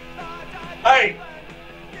 8.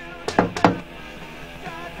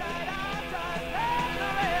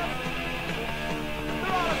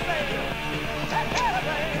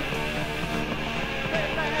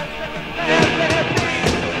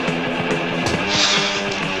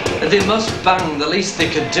 They must bang. The least they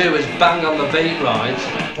could do is bang on the beat,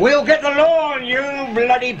 right? We'll get the law on you,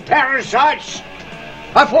 bloody parasites.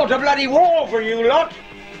 I fought a bloody war for you lot.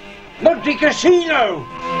 Monte Casino.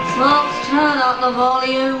 Folks, turn up the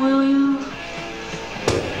volume, will you?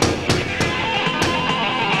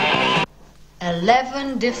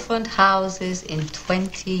 11 different houses in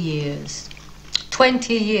 20 years.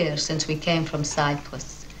 20 years since we came from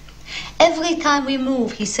Cyprus. Every time we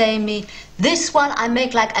move, he say me, this one I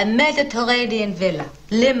make like a Mediterranean villa,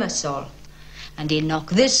 Limassol. And he knock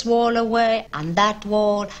this wall away and that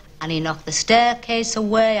wall, and he knock the staircase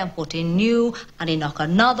away and put in new, and he knock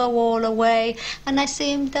another wall away. And I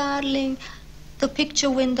say him, darling, the picture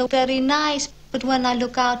window very nice, but when I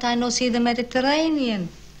look out, I no see the Mediterranean.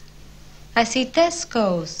 I see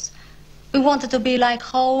Tesco's. We wanted to be like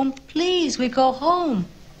home. Please, we go home.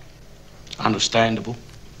 Understandable.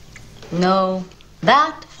 No,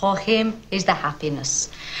 that for him is the happiness.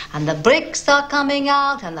 And the bricks are coming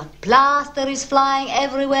out and the plaster is flying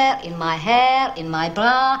everywhere, in my hair, in my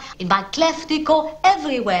bra, in my cleft de corps,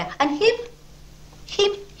 everywhere. And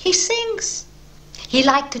he sings. He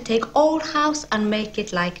liked to take old house and make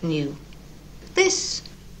it like new. This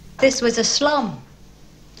was a slum.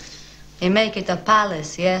 He make it a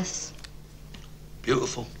palace, yes.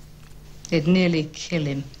 Beautiful. It nearly killed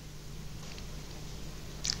him.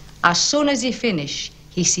 As soon as he finish,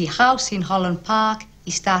 he see house in Holland Park,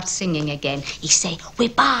 he start singing again. He say, we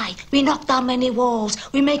buy, we knock down many walls,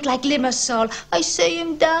 we make like Limassol. I say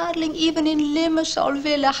him, darling, even in Limassol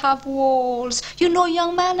villa have walls. You no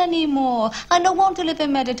young man anymore. I don't want to live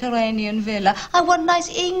in Mediterranean villa. I want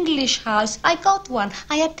nice English house. I got one.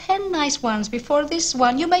 I had 10 nice ones before this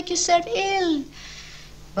one. You make yourself ill.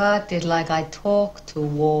 But it's like I talk to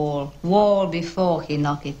wall before he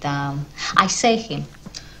knock it down. I say him,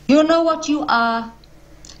 you know what you are?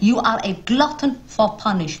 You are a glutton for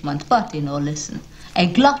punishment. But, you know, listen. A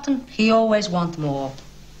glutton, he always want more.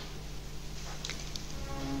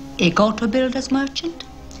 He go to builder's merchant,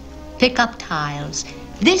 pick up tiles.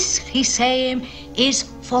 This, he say him, is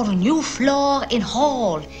for a new floor in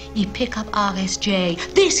hall. He pick up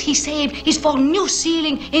RSJ. This, he say him, is for new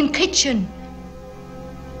ceiling in kitchen.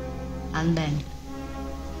 And then.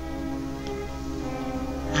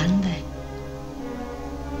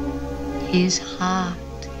 His heart,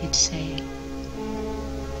 he'd say,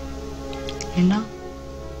 enough.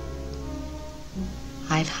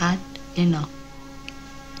 I've had enough.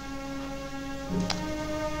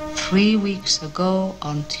 3 weeks ago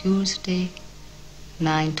on Tuesday,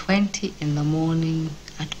 9:20 in the morning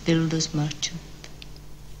at Builder's Merchant.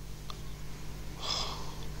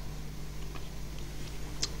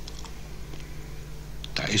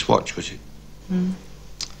 That his watch, was it?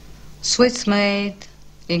 Swiss made,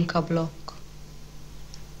 Inca block.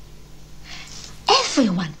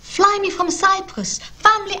 Everyone fly me from Cyprus.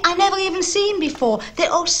 Family I never even seen before. They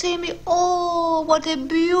all say me, oh, what a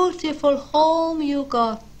beautiful home you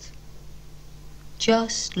got.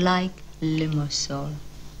 Just like Limassol.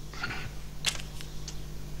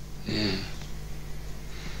 Yeah.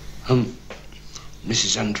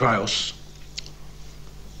 Mrs. Andreos,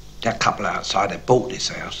 that couple outside, they bought this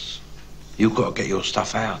house. You've got to get your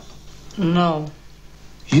stuff out. No.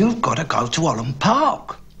 You've got to go to Holland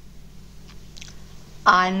Park.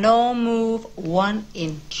 I no move 1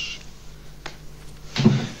 inch.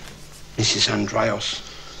 Mrs. Andreos,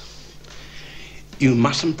 you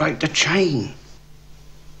mustn't break the chain.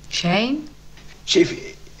 Chain?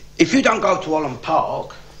 See, if you don't go to Holland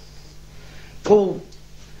Park, well,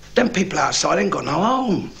 them people outside ain't got no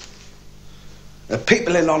home. The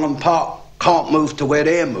people in Holland Park can't move to where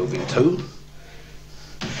they're moving to.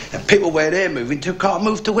 The people where they're moving to can't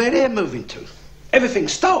move to where they're moving to. Everything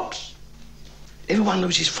stops. Everyone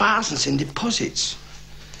loses thousands in deposits.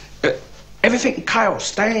 Everything in chaos,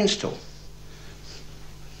 standing still.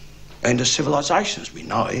 End of civilization as we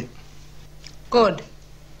know it. Good.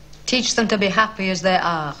 Teach them to be happy as they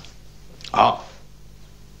are. Oh.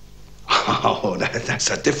 Oh, that's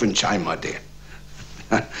a different chain, my dear.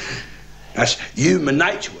 That's human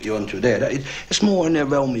nature, what you're onto there. It's more in the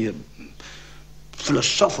realm of your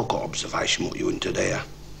philosophical observation, what you're into there.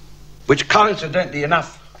 Which, coincidentally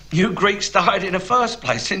enough, you Greeks started in the first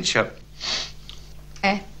place, didn't you?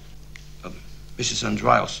 Eh? Mrs.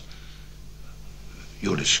 Andreos,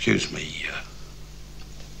 you'll excuse me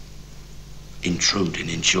intruding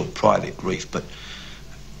into your private grief, but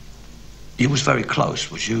you was very close,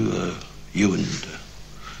 was you? You and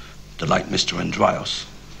the late Mr. Andreos?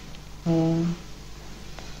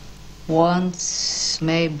 Once,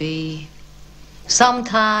 maybe.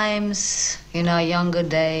 Sometimes, in our younger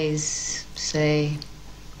days, say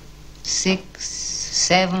 6,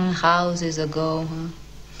 7 houses ago.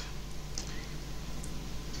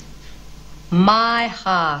 My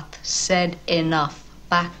heart said enough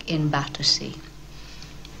back in Battersea.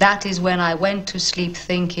 That is when I went to sleep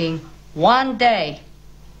thinking, one day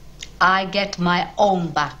I get my own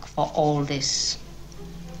back for all this.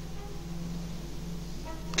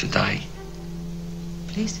 Today?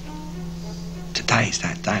 Please? Today's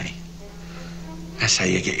that day. That's how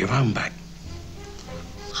you get your own back.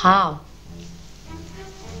 How?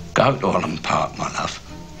 Go to Holland Park, my love.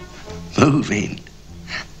 Move in.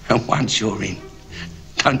 And once you're in,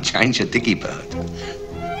 don't change a diggy bird.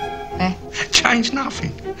 Eh? Change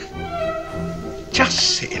nothing.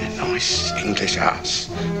 Just sit in a nice English house,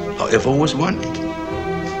 like you've always wanted.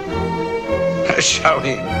 Show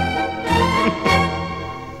him.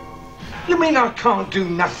 You mean I can't do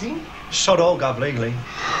nothing? Sod all, Gov, legally.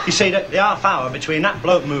 You see, the half hour between that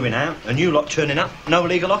bloke moving out and you lot turning up, no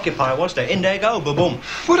legal occupier, was there? In they go, ba-boom.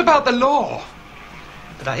 What about the law?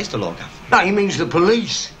 But that is the law, Gov. No, he means the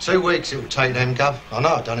police. 2 weeks it'll take them, Gov. I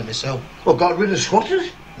know, I've done it myself. What, got rid of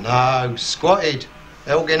squatters? No, squatted.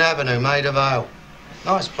 Elgin Avenue, Maida Vale.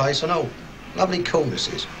 Nice place and all. Lovely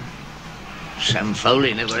cornices. Sam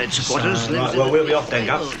Foley never had squatters. Right, well, we'll be off then,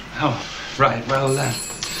 Gov. Oh, right, well,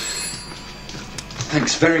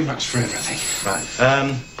 thanks very much for everything. Right,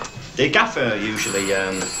 the gaffer usually,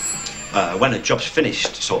 when a job's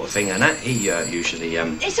finished sort of thing and that, he usually,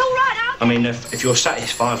 It's all right, I mean, if you're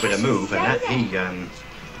satisfied with a move and that, he,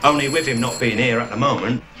 only with him not being here at the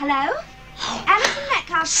moment. Hello? Alison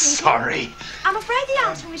Metcalf speaking. Sorry. I'm afraid the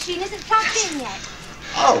answering machine isn't plugged in yet.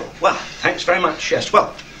 Oh, well, thanks very much, yes.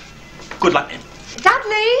 Well, good luck then.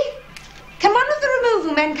 Dudley! Can one of the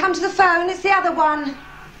removal men come to the phone? It's the other one.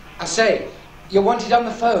 I say, you're wanted on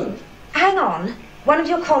the phone. Hang on. One of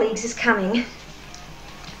your colleagues is coming.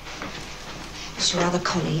 It's your other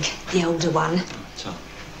colleague, the older one. So.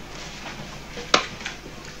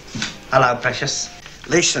 Hello, precious.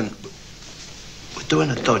 Listen, we're doing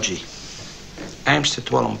a dodgy. Hampstead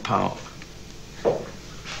to Holland Park.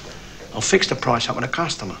 I'll fix the price up with a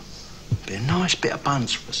customer. Be a nice bit of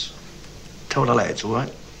buns for us. Tell the lads, all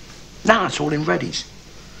right? No, it's all in readies.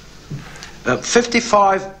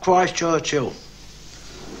 55 Christchurch Hill.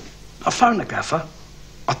 I phoned the gaffer.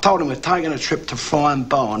 I told him we're taking a trip to Fry and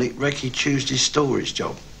Barnet, Recce Tuesday's storage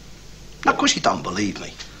job. Now, of course, he don't believe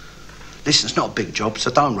me. Listen, it's not a big job,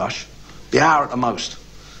 so don't rush. Be an hour at the most.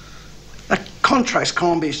 The contracts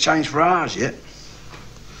can't be exchanged for hours yet.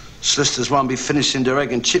 Solicitors won't be finishing their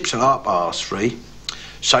egg and chips at 3:30.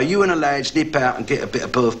 So you and the lads nip out and get a bit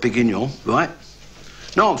of beurre bourguignon, right?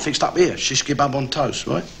 No, I'm fixed up here. Shish kebab on toast,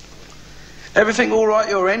 right? Everything all right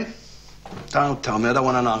your end? Don't tell me, I don't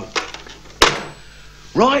want to know.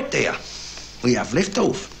 Right, dear. We have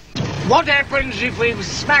liftoff. What happens if we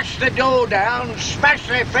smash the door down, smash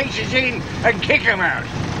their faces in, and kick them out?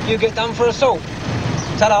 You get done for assault.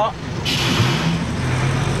 Ta-da.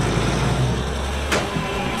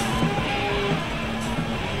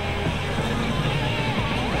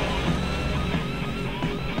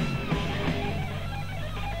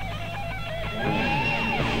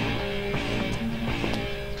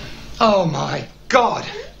 Oh, my God.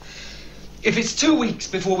 If it's 2 weeks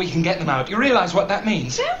before we can get them out, you realise what that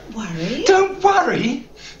means? Don't worry. Don't worry?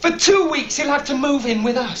 For 2 weeks, he'll have to move in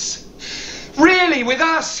with us. Really, with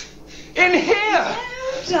us? In here?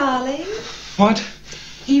 No, darling. What?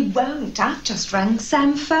 He won't. I've just rang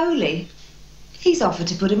Sam Foley. He's offered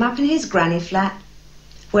to put him up in his granny flat,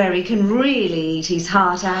 where he can really eat his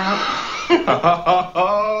heart out.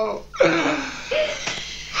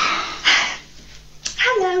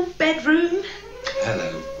 Hello, bedroom.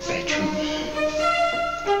 Hello, bedroom.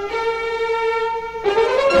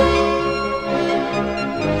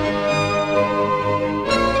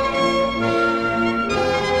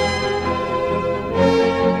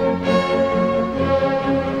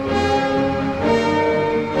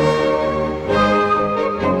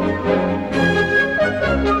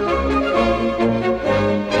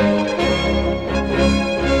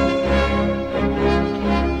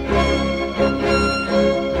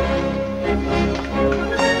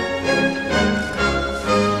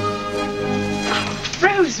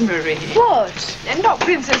 Rosemary. What? And not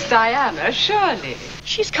Princess Diana, surely.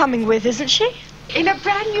 She's coming with, isn't she? In a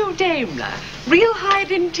brand new Daimler, real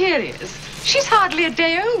hide interiors. She's hardly a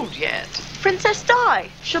day old yet. Princess Di.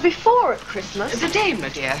 She'll be 4 at Christmas. The Daimler,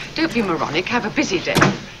 dear. Don't be moronic. Have a busy day.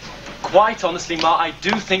 Quite honestly, Ma, I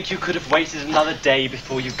do think you could have waited another day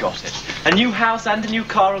before you got it. A new house and a new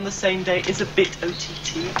car on the same day is a bit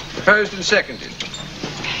OTT. Proposed and seconded.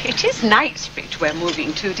 It is Knightsbridge we're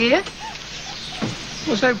moving to, dear.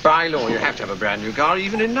 There's no bylaw you have to have a brand new car,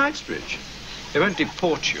 even in Knightsbridge. They won't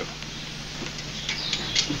deport you.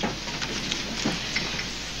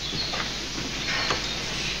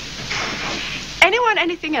 Anyone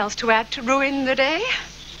anything else to add to ruin the day?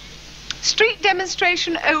 Street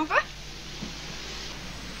demonstration over?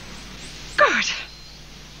 Good.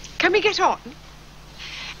 Can we get on?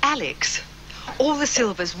 Alex, all the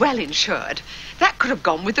silver's well insured. That could have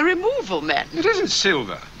gone with the removal men. It isn't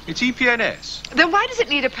silver. It's EPNS. Then why does it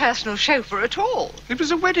need a personal chauffeur at all? It was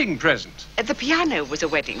a wedding present. The piano was a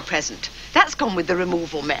wedding present. That's gone with the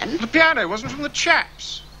removal men. The piano wasn't from the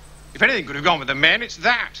chaps. If anything could have gone with the men, it's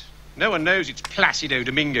that. No one knows it's Placido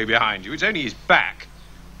Domingo behind you. It's only his back.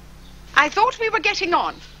 I thought we were getting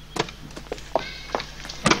on.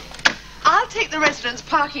 I'll take the residence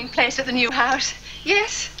parking place at the new house.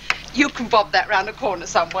 Yes, you can bob that round the corner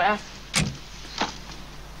somewhere.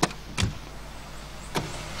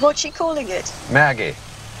 What's she calling it? Maggie.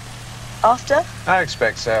 After? I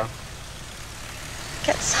expect so.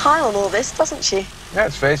 Gets high on all this, doesn't she?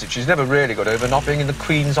 Let's face it, she's never really got over not being in the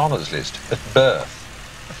Queen's Honours list at birth.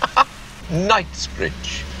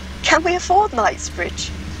 Knightsbridge. Can we afford Knightsbridge?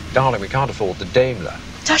 Darling, we can't afford the Daimler.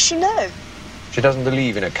 Does she know? She doesn't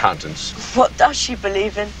believe in accountants. What does she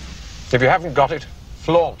believe in? If you haven't got it,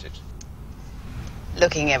 flaunt it.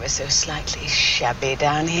 Looking ever so slightly shabby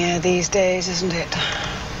down here these days, isn't it?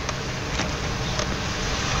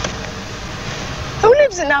 Who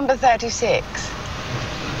lives at number 36?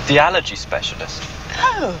 The allergy specialist.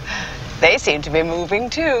 Oh, they seem to be moving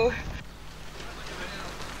too.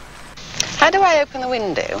 How do I open the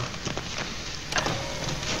window?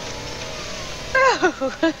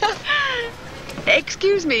 Oh,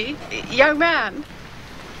 excuse me, young man.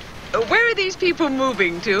 Where are these people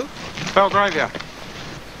moving to? Belgravia.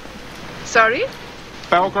 Sorry?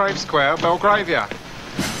 Belgrave Square, Belgravia.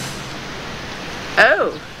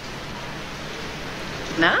 Oh.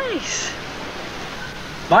 Nice.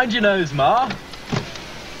 Mind your nose, Ma.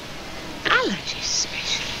 Allergy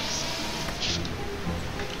specialist.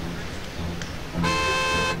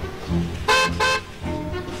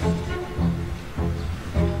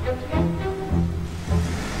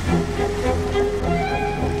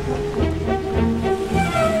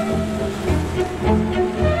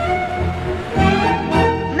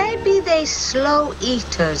 Maybe they slow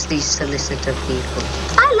eaters, these solicitor people.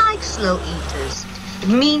 I like slow eaters. It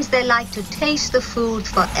means they like to taste the food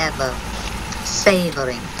forever,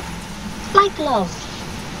 savoring. Like love.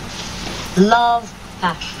 Love,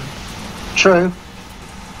 passion. True.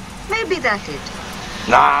 Maybe that's it.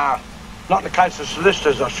 Nah, not the case of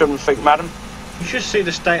solicitors, I shouldn't think, madam. You should see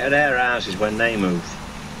the state of their houses when they move.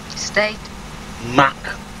 State.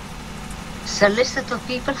 Muck. Solicitor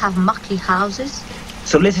people have mucky houses.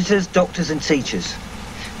 Solicitors, doctors and teachers.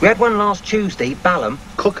 We had one last Tuesday, Balham.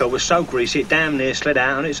 Cooker was so greasy it damn near slid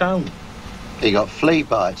out on its own. He got flea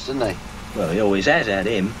bites, didn't he? Well, he always has had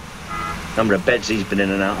him. Number of beds he's been in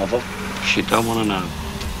and out of. She don't want to know.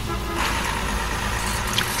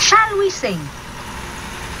 Shall we sing?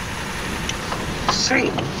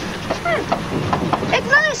 Sing? It's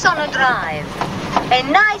nice on a drive. A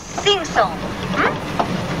nice sing-song.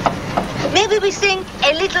 Maybe we sing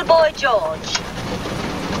A Little Boy George.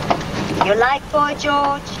 You like Boy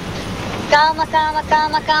George? Come, come,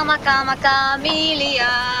 come, come, come, chameleon.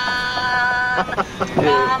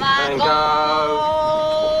 Come and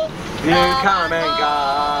go. You come and go.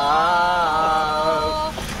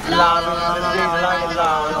 Love, love,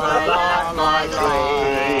 love, love, my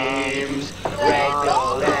dreams. Red,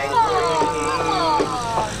 gold, and green.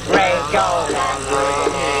 Red, gold, and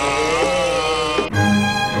green.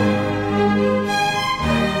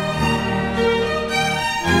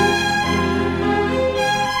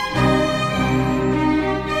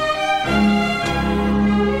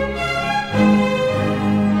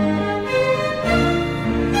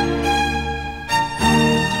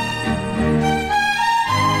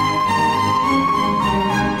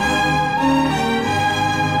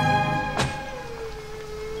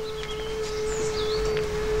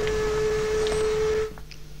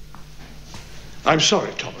 I'm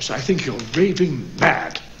sorry, Thomas. I think you're raving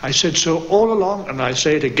mad. I said so all along, and I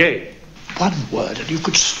say it again. One word, and you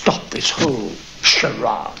could stop this whole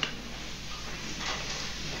charade.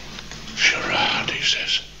 Charade, he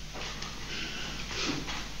says.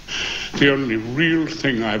 The only real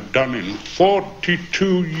thing I've done in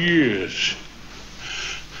 42 years.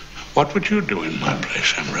 What would you do in my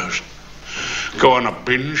place, Ambrose? Go on a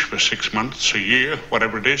binge for 6 months, a year,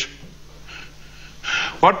 whatever it is?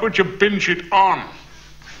 What would you binge it on?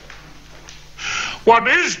 What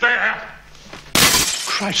is there?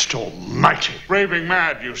 Christ almighty. Raving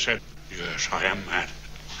mad, you said. Yes, I am mad.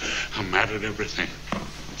 I'm mad at everything.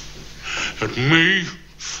 At me,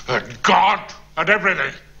 at God, at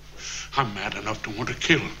everything. I'm mad enough to want to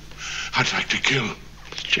kill. I'd like to kill.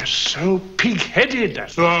 It's just so pig-headed.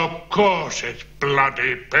 Of course it's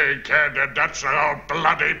bloody pig-headed. That's the whole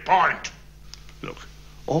bloody point. Look,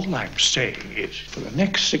 all I'm saying is for the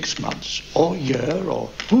next 6 months, or year, or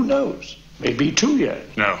who knows, maybe 2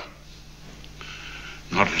 years. No.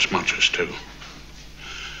 Not as much as 2.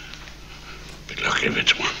 But look, if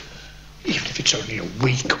it's 1. Even if it's only a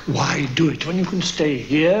week, why do it when you can stay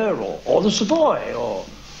here, or the Savoy, or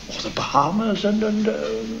the Bahamas, and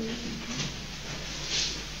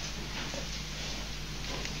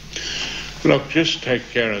Look, just take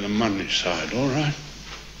care of the money side, all right?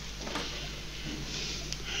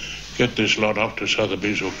 Get this lot off to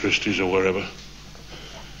Sotheby's or Christie's or wherever.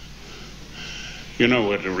 You know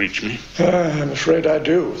where to reach me. I'm afraid I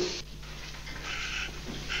do.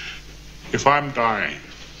 If I'm dying,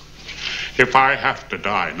 if I have to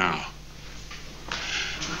die now,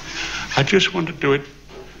 I just want to do it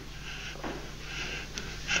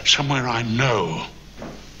somewhere I know.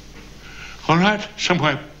 All right?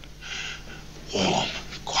 Somewhere warm,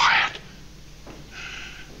 quiet.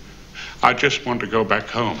 I just want to go back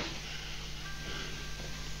home.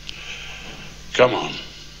 Come on.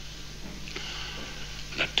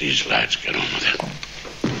 Let these lads get on with it.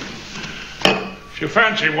 If you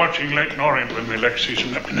fancy watching Lake Orient with me next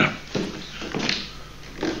season, let me know.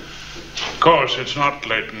 Of course, it's not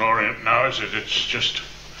Lake Orient now, is it? It's just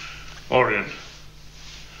Orient.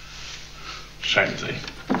 Same thing.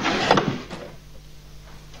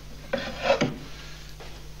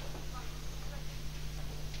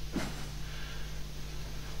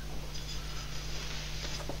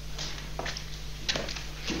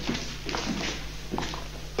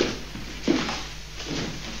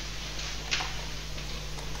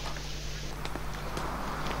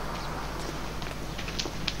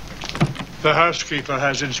 The housekeeper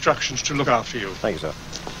has instructions to look after you. Thank you, sir.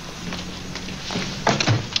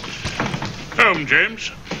 Home,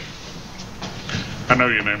 James. I know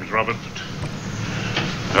your name's Robert, but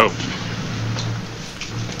home.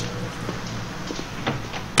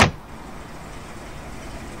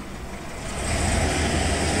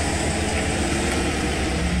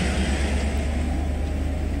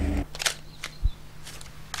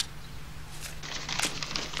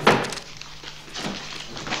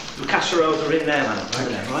 Casseroles are in there, man.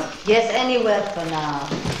 Right? Yes, anywhere for now.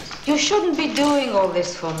 You shouldn't be doing all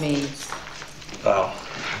this for me. Well,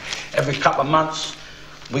 every couple of months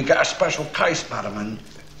we get a special case, madam, and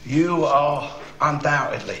you are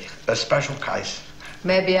undoubtedly a special case.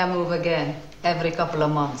 Maybe I move again. Every couple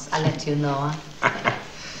of months. I'll let you know, huh?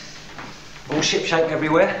 All shipshape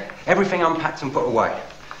everywhere. Everything unpacked and put away.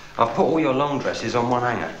 I've put all your long dresses on one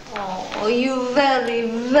hanger. Oh, you very,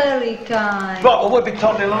 very kind. Right, well, we'll be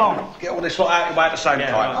toddling along. Get all this lot out of your way at the same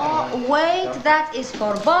time. Oh, wait, that is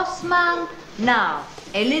for boss man. Now,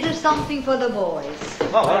 a little something for the boys.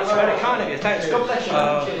 Oh, that's very kind of you. Thanks. God bless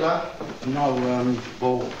you. No,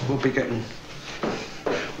 we'll be getting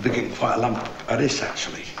quite a lump of this,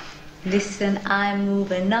 actually. Listen, I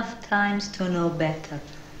move enough times to know better.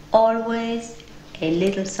 Always a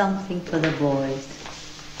little something for the boys.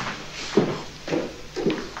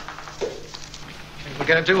 We're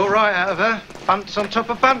going to do all right out of her. Bunts on top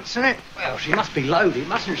of bunts, isn't it? Well, she must be loaded,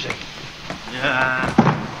 mustn't she? Yeah.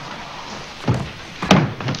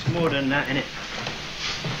 It's more than that, innit?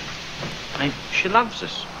 Hey, she loves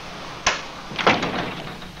us.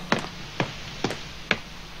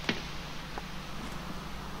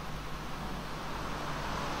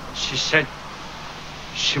 She said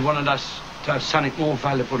she wanted us to have something more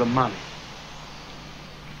valuable than money.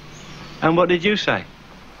 And what did you say?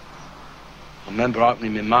 I remember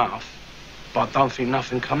opening my mouth, but I don't think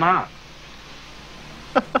nothing come out.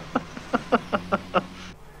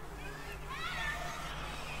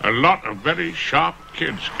 A lot of very sharp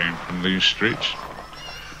kids came from these streets.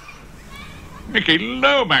 Mickey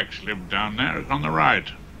Lomax lived down there on the right.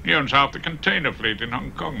 He owns half the container fleet in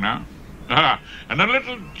Hong Kong now. And a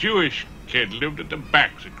little Jewish kid lived at the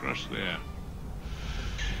backs across there.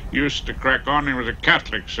 Used to crack on. He was a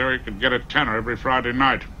Catholic, so he could get a tenner every Friday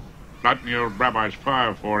night. Lighting the old rabbi's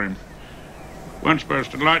fire for him. Weren't supposed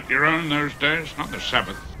to light your own those days, not the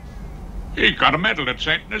Sabbath. He got a medal at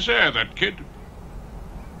St. Nazaire, that kid.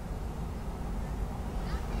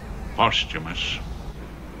 Posthumous.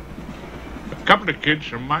 A couple of kids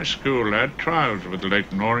from my school had trials with the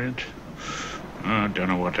Leighton Orient. I don't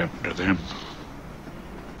know what happened to them.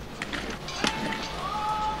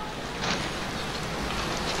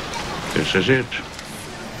 This is it.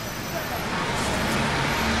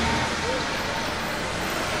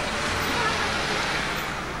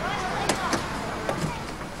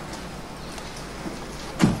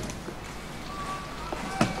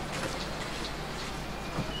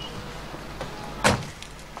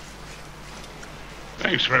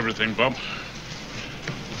 Thanks for everything, Bob.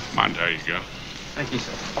 Mind how you go. Thank you,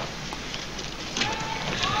 sir.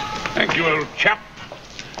 Thank you, old chap.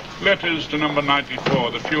 Letters to number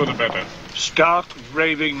 94. The fewer the better. Stark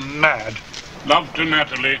raving mad. Love to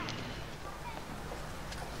Natalie.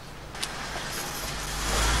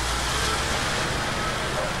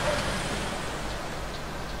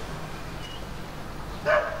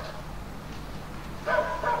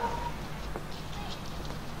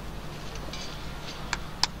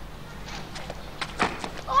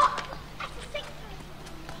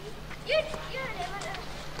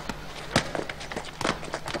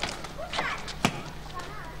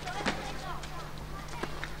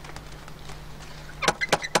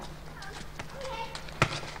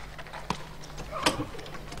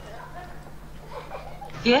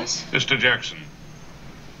 Yes? Mr. Jackson.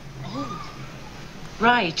 Oh,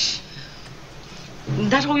 right.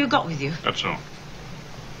 That all you got with you? That's all.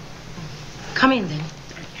 Come in, then.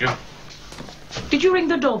 Thank you. Did you ring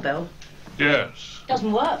the doorbell? Yes.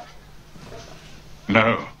 Doesn't work.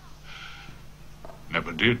 No.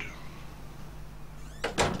 Never did.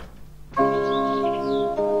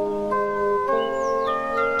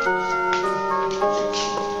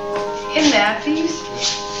 In there, please.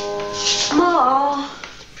 Ma,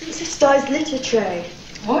 Princess Di's litter tray.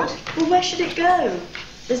 What? Well, where should it go?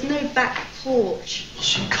 There's no back porch. Well,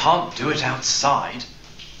 she can't do it outside.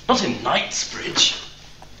 Not in Knightsbridge.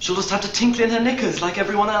 She'll just have to tinkle in her knickers like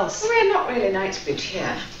everyone else. We're not really Knightsbridge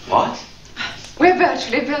here. What? We're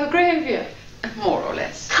virtually Belgravia, more or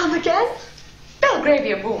less. Come again?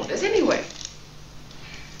 Belgravia borders, anyway.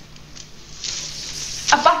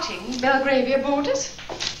 Abutting Belgravia borders.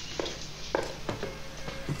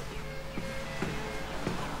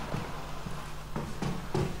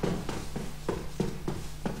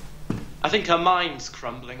 I think her mind's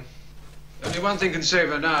crumbling. Only one thing can save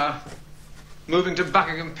her now. Moving to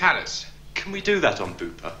Buckingham Palace. Can we do that on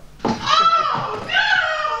Booper? Oh, no!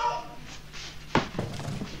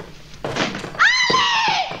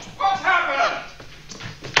 Alex! What happened?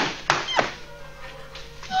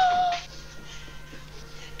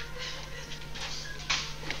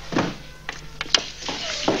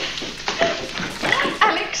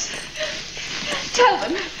 Alex, tell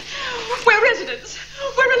them we're residents.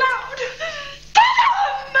 We're allowed.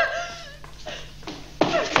 Denham!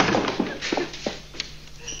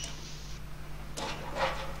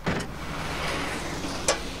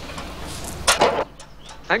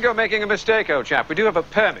 I think you're making a mistake, old chap. We do have a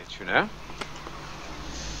permit, you know.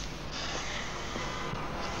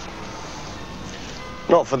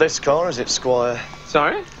 Not for this car, is it, Squire?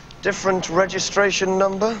 Sorry? Different registration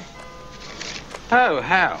number? Oh,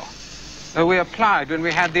 how? We applied when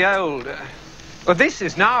we had the old... Well, this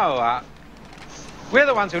is now we're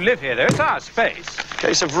the ones who live here, though. It's our space.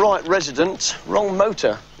 Case of right resident, wrong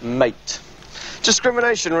motor, mate.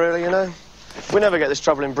 Discrimination, really, you know. We never get this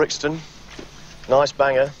trouble in Brixton. Nice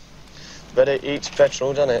banger. Bet it eats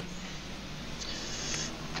petrol, doesn't it?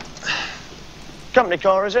 Company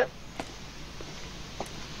car, is it?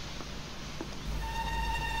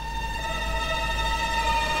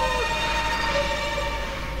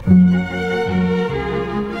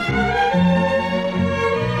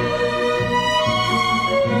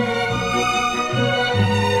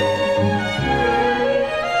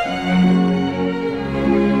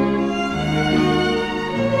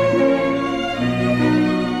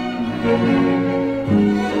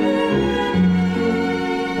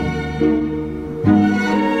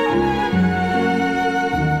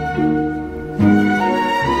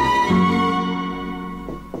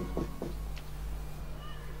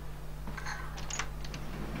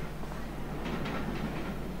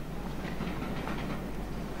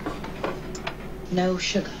 No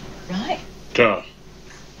sugar, right? Duh.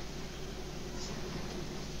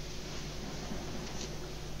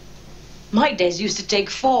 My days used to take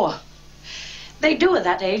 4. They do at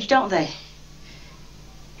that age, don't they?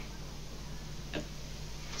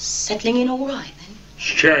 Settling in all right, then? It's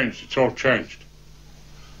changed. It's all changed.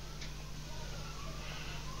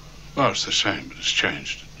 Well, it's the same, but it's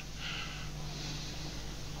changed.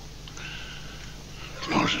 As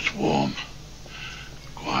long as it's warm.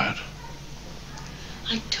 Quiet.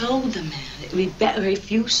 I told the man it would be better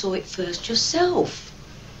if you saw it first yourself.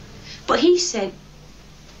 But he said...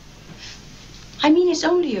 I mean, it's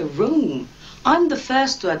only a room. I'm the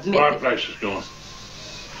first to admit... Fireplace is gone.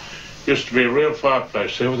 Used to be a real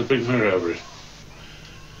fireplace there with a big mirror over it.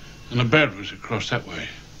 And the bed was across that way.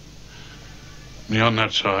 Me on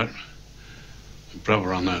that side. And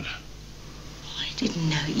brother on that. I didn't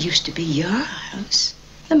know it used to be your house.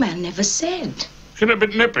 The man never said. Get a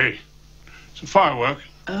bit nippy. It's a firework.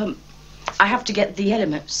 I have to get the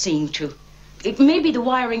element seen to. It may be the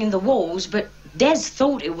wiring in the walls, but Des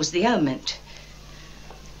thought it was the element.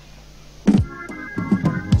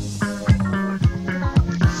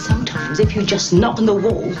 Sometimes, if you just knock on the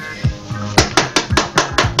wall...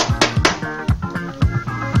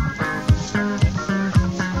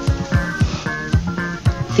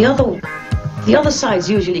 The other side's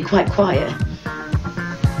usually quite quiet.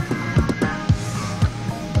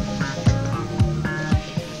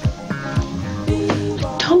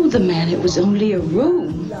 I told the man it was only a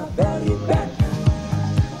room.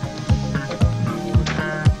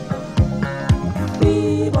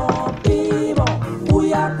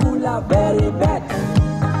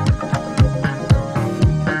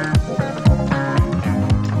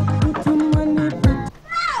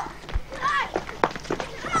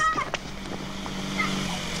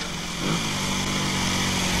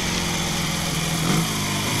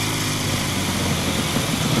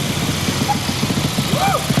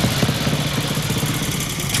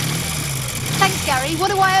 What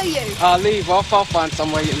do I owe you? I'll leave off. I'll find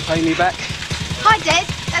some way you can pay me back. Hi, Des.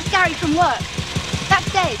 That's Gary from work.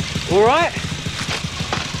 That's Des. All right?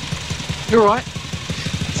 You're right.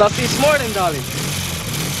 So I'll see you this morning, darling.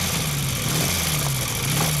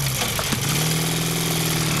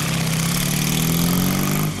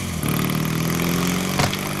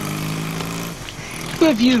 Where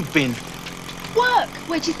have you been? Work.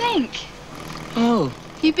 Where'd you think? Oh.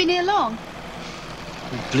 You've been here long?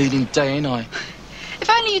 A bleeding day, ain't I? If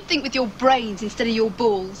only you'd think with your brains instead of your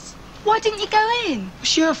balls. Why didn't you go in?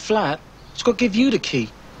 It's your flat. It's got to give you the key.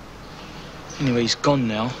 Anyway, he's gone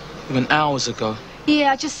now. He went hours ago.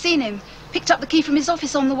 Yeah, I just seen him. Picked up the key from his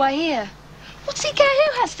office on the way here. What's he care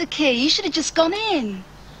who has the key? You should have just gone in.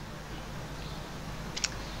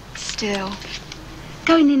 Still.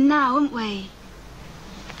 Going in now, aren't we?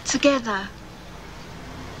 Together.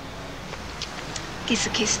 Give us a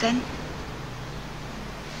kiss then.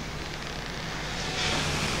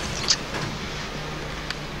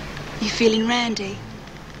 You feeling randy?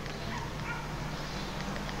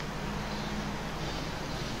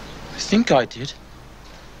 I think I did.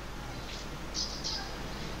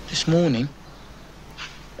 This morning.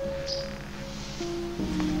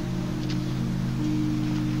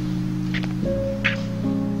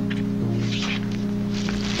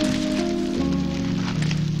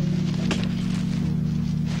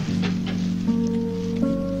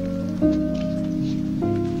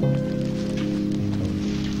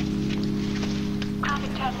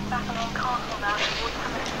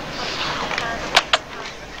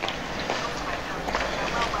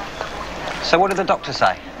 So what did the doctor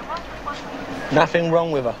say? Nothing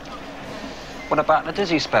wrong with her. What about the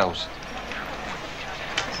dizzy spells?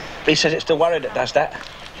 He says it's the worry that does that.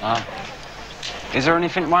 Ah. Is there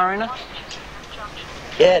anything worrying her?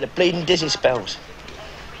 Yeah, the bleeding dizzy spells.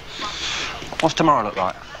 What's tomorrow look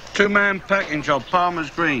like? Two-man packing job, Palmer's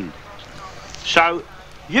Green. So,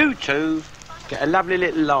 you two get a lovely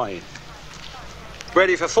little line.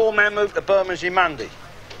 Ready for four-man move to Bermondsey Monday.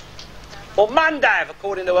 Or Monday,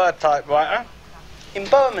 according to her typewriter, in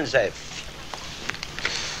Bermondsey.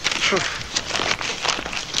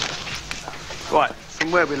 Right,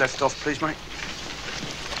 from where we left off, please, mate.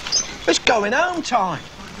 It's going home time.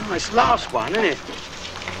 Oh, it's the last one, isn't it?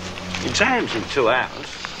 Exams in 2 hours.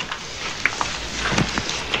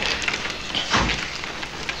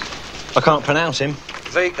 I can't pronounce him.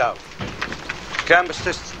 Vico. Gambus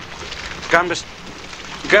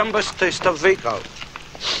Vico.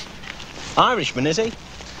 Irishman, is he?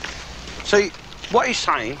 See, what he's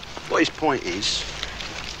saying, what his point is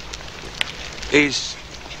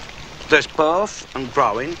there's birth and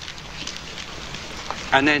growing,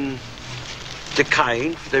 and then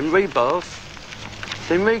decaying, then rebirth,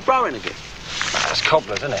 then regrowing again. That's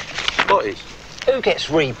cobblers, isn't it? What is? Who gets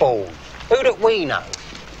reborn? Who that we know?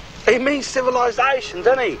 He means civilization,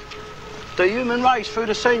 doesn't he? The human race through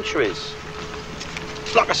the centuries.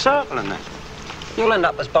 It's like a circle in there. You'll end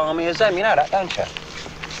up as balmy as them, you know that, don't you?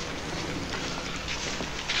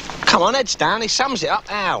 Come on, heads down, he sums it up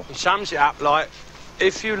how? He sums it up like,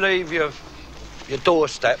 if you leave your your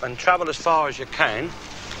doorstep and travel as far as you can,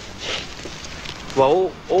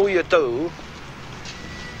 well, all you do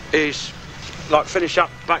is, like, finish up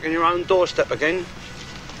back in your own doorstep again,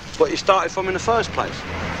 what you started from in the first place.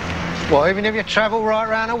 Well, even if you travel right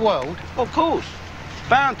round the world? Of course.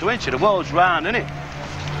 Bound to enter, the world's round, isn't it?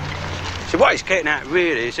 So what it's getting at,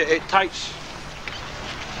 really, is it takes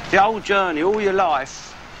the whole journey, all your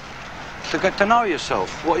life, to get to know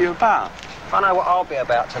yourself, what you're about. I know what I'll be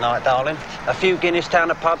about tonight, darling. A few Guinness down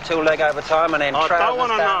the pub till leg over time and then I don't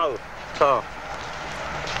want to down. know, so.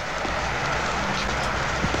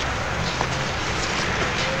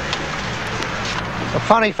 The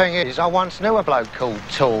funny thing is, I once knew a bloke called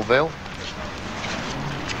Torville.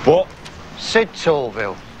 What? Sid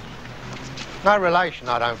Torville. No relation,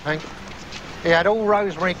 I don't think. He had all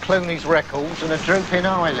Rosemary Clooney's records and a drooping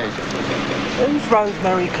eyelid. Who's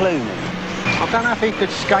Rosemary Clooney? I don't know if he could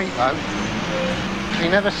skate, though. He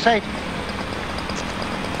never said.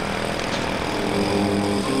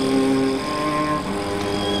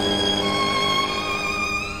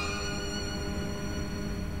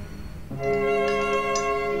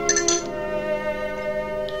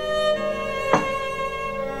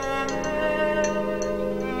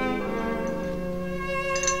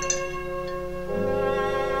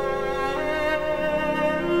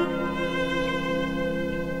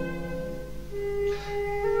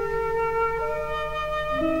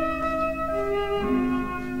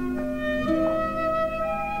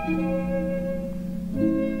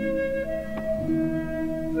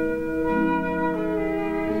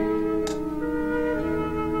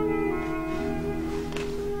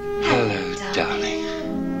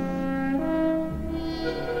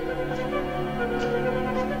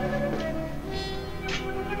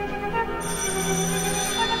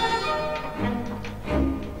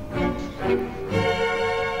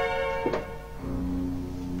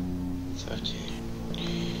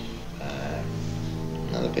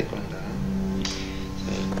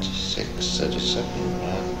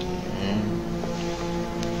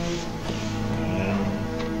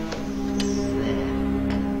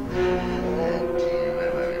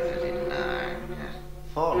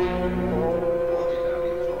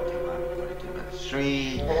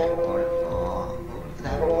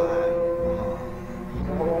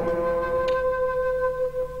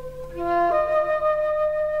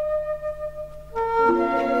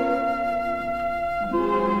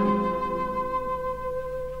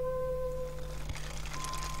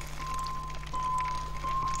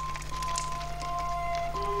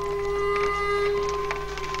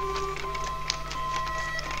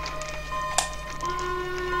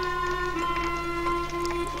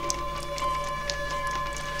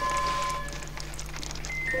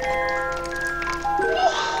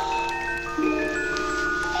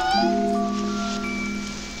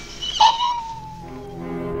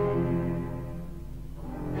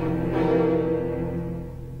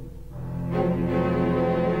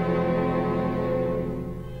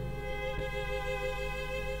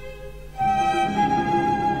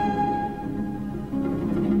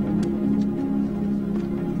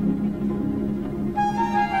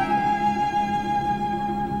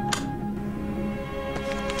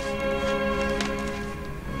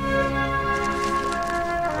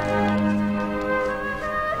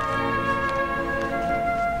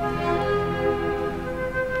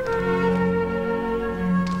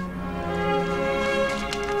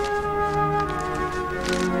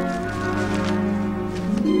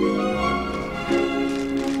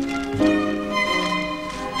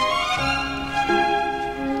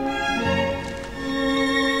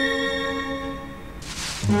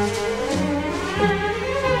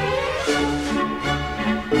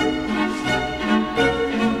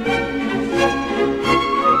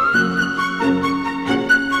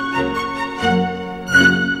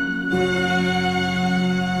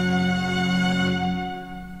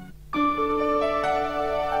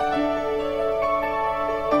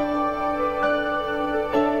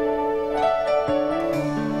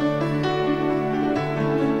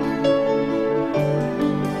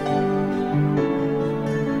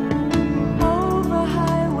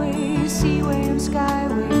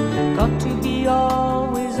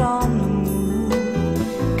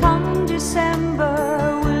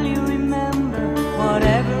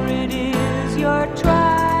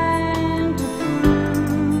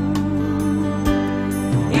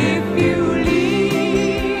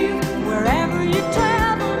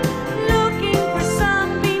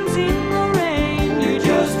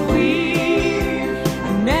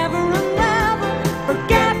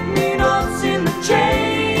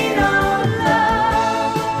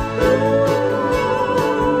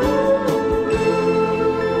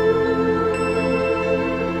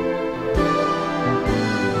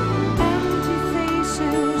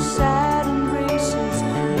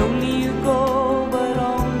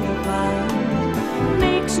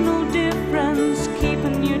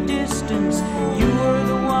 distance.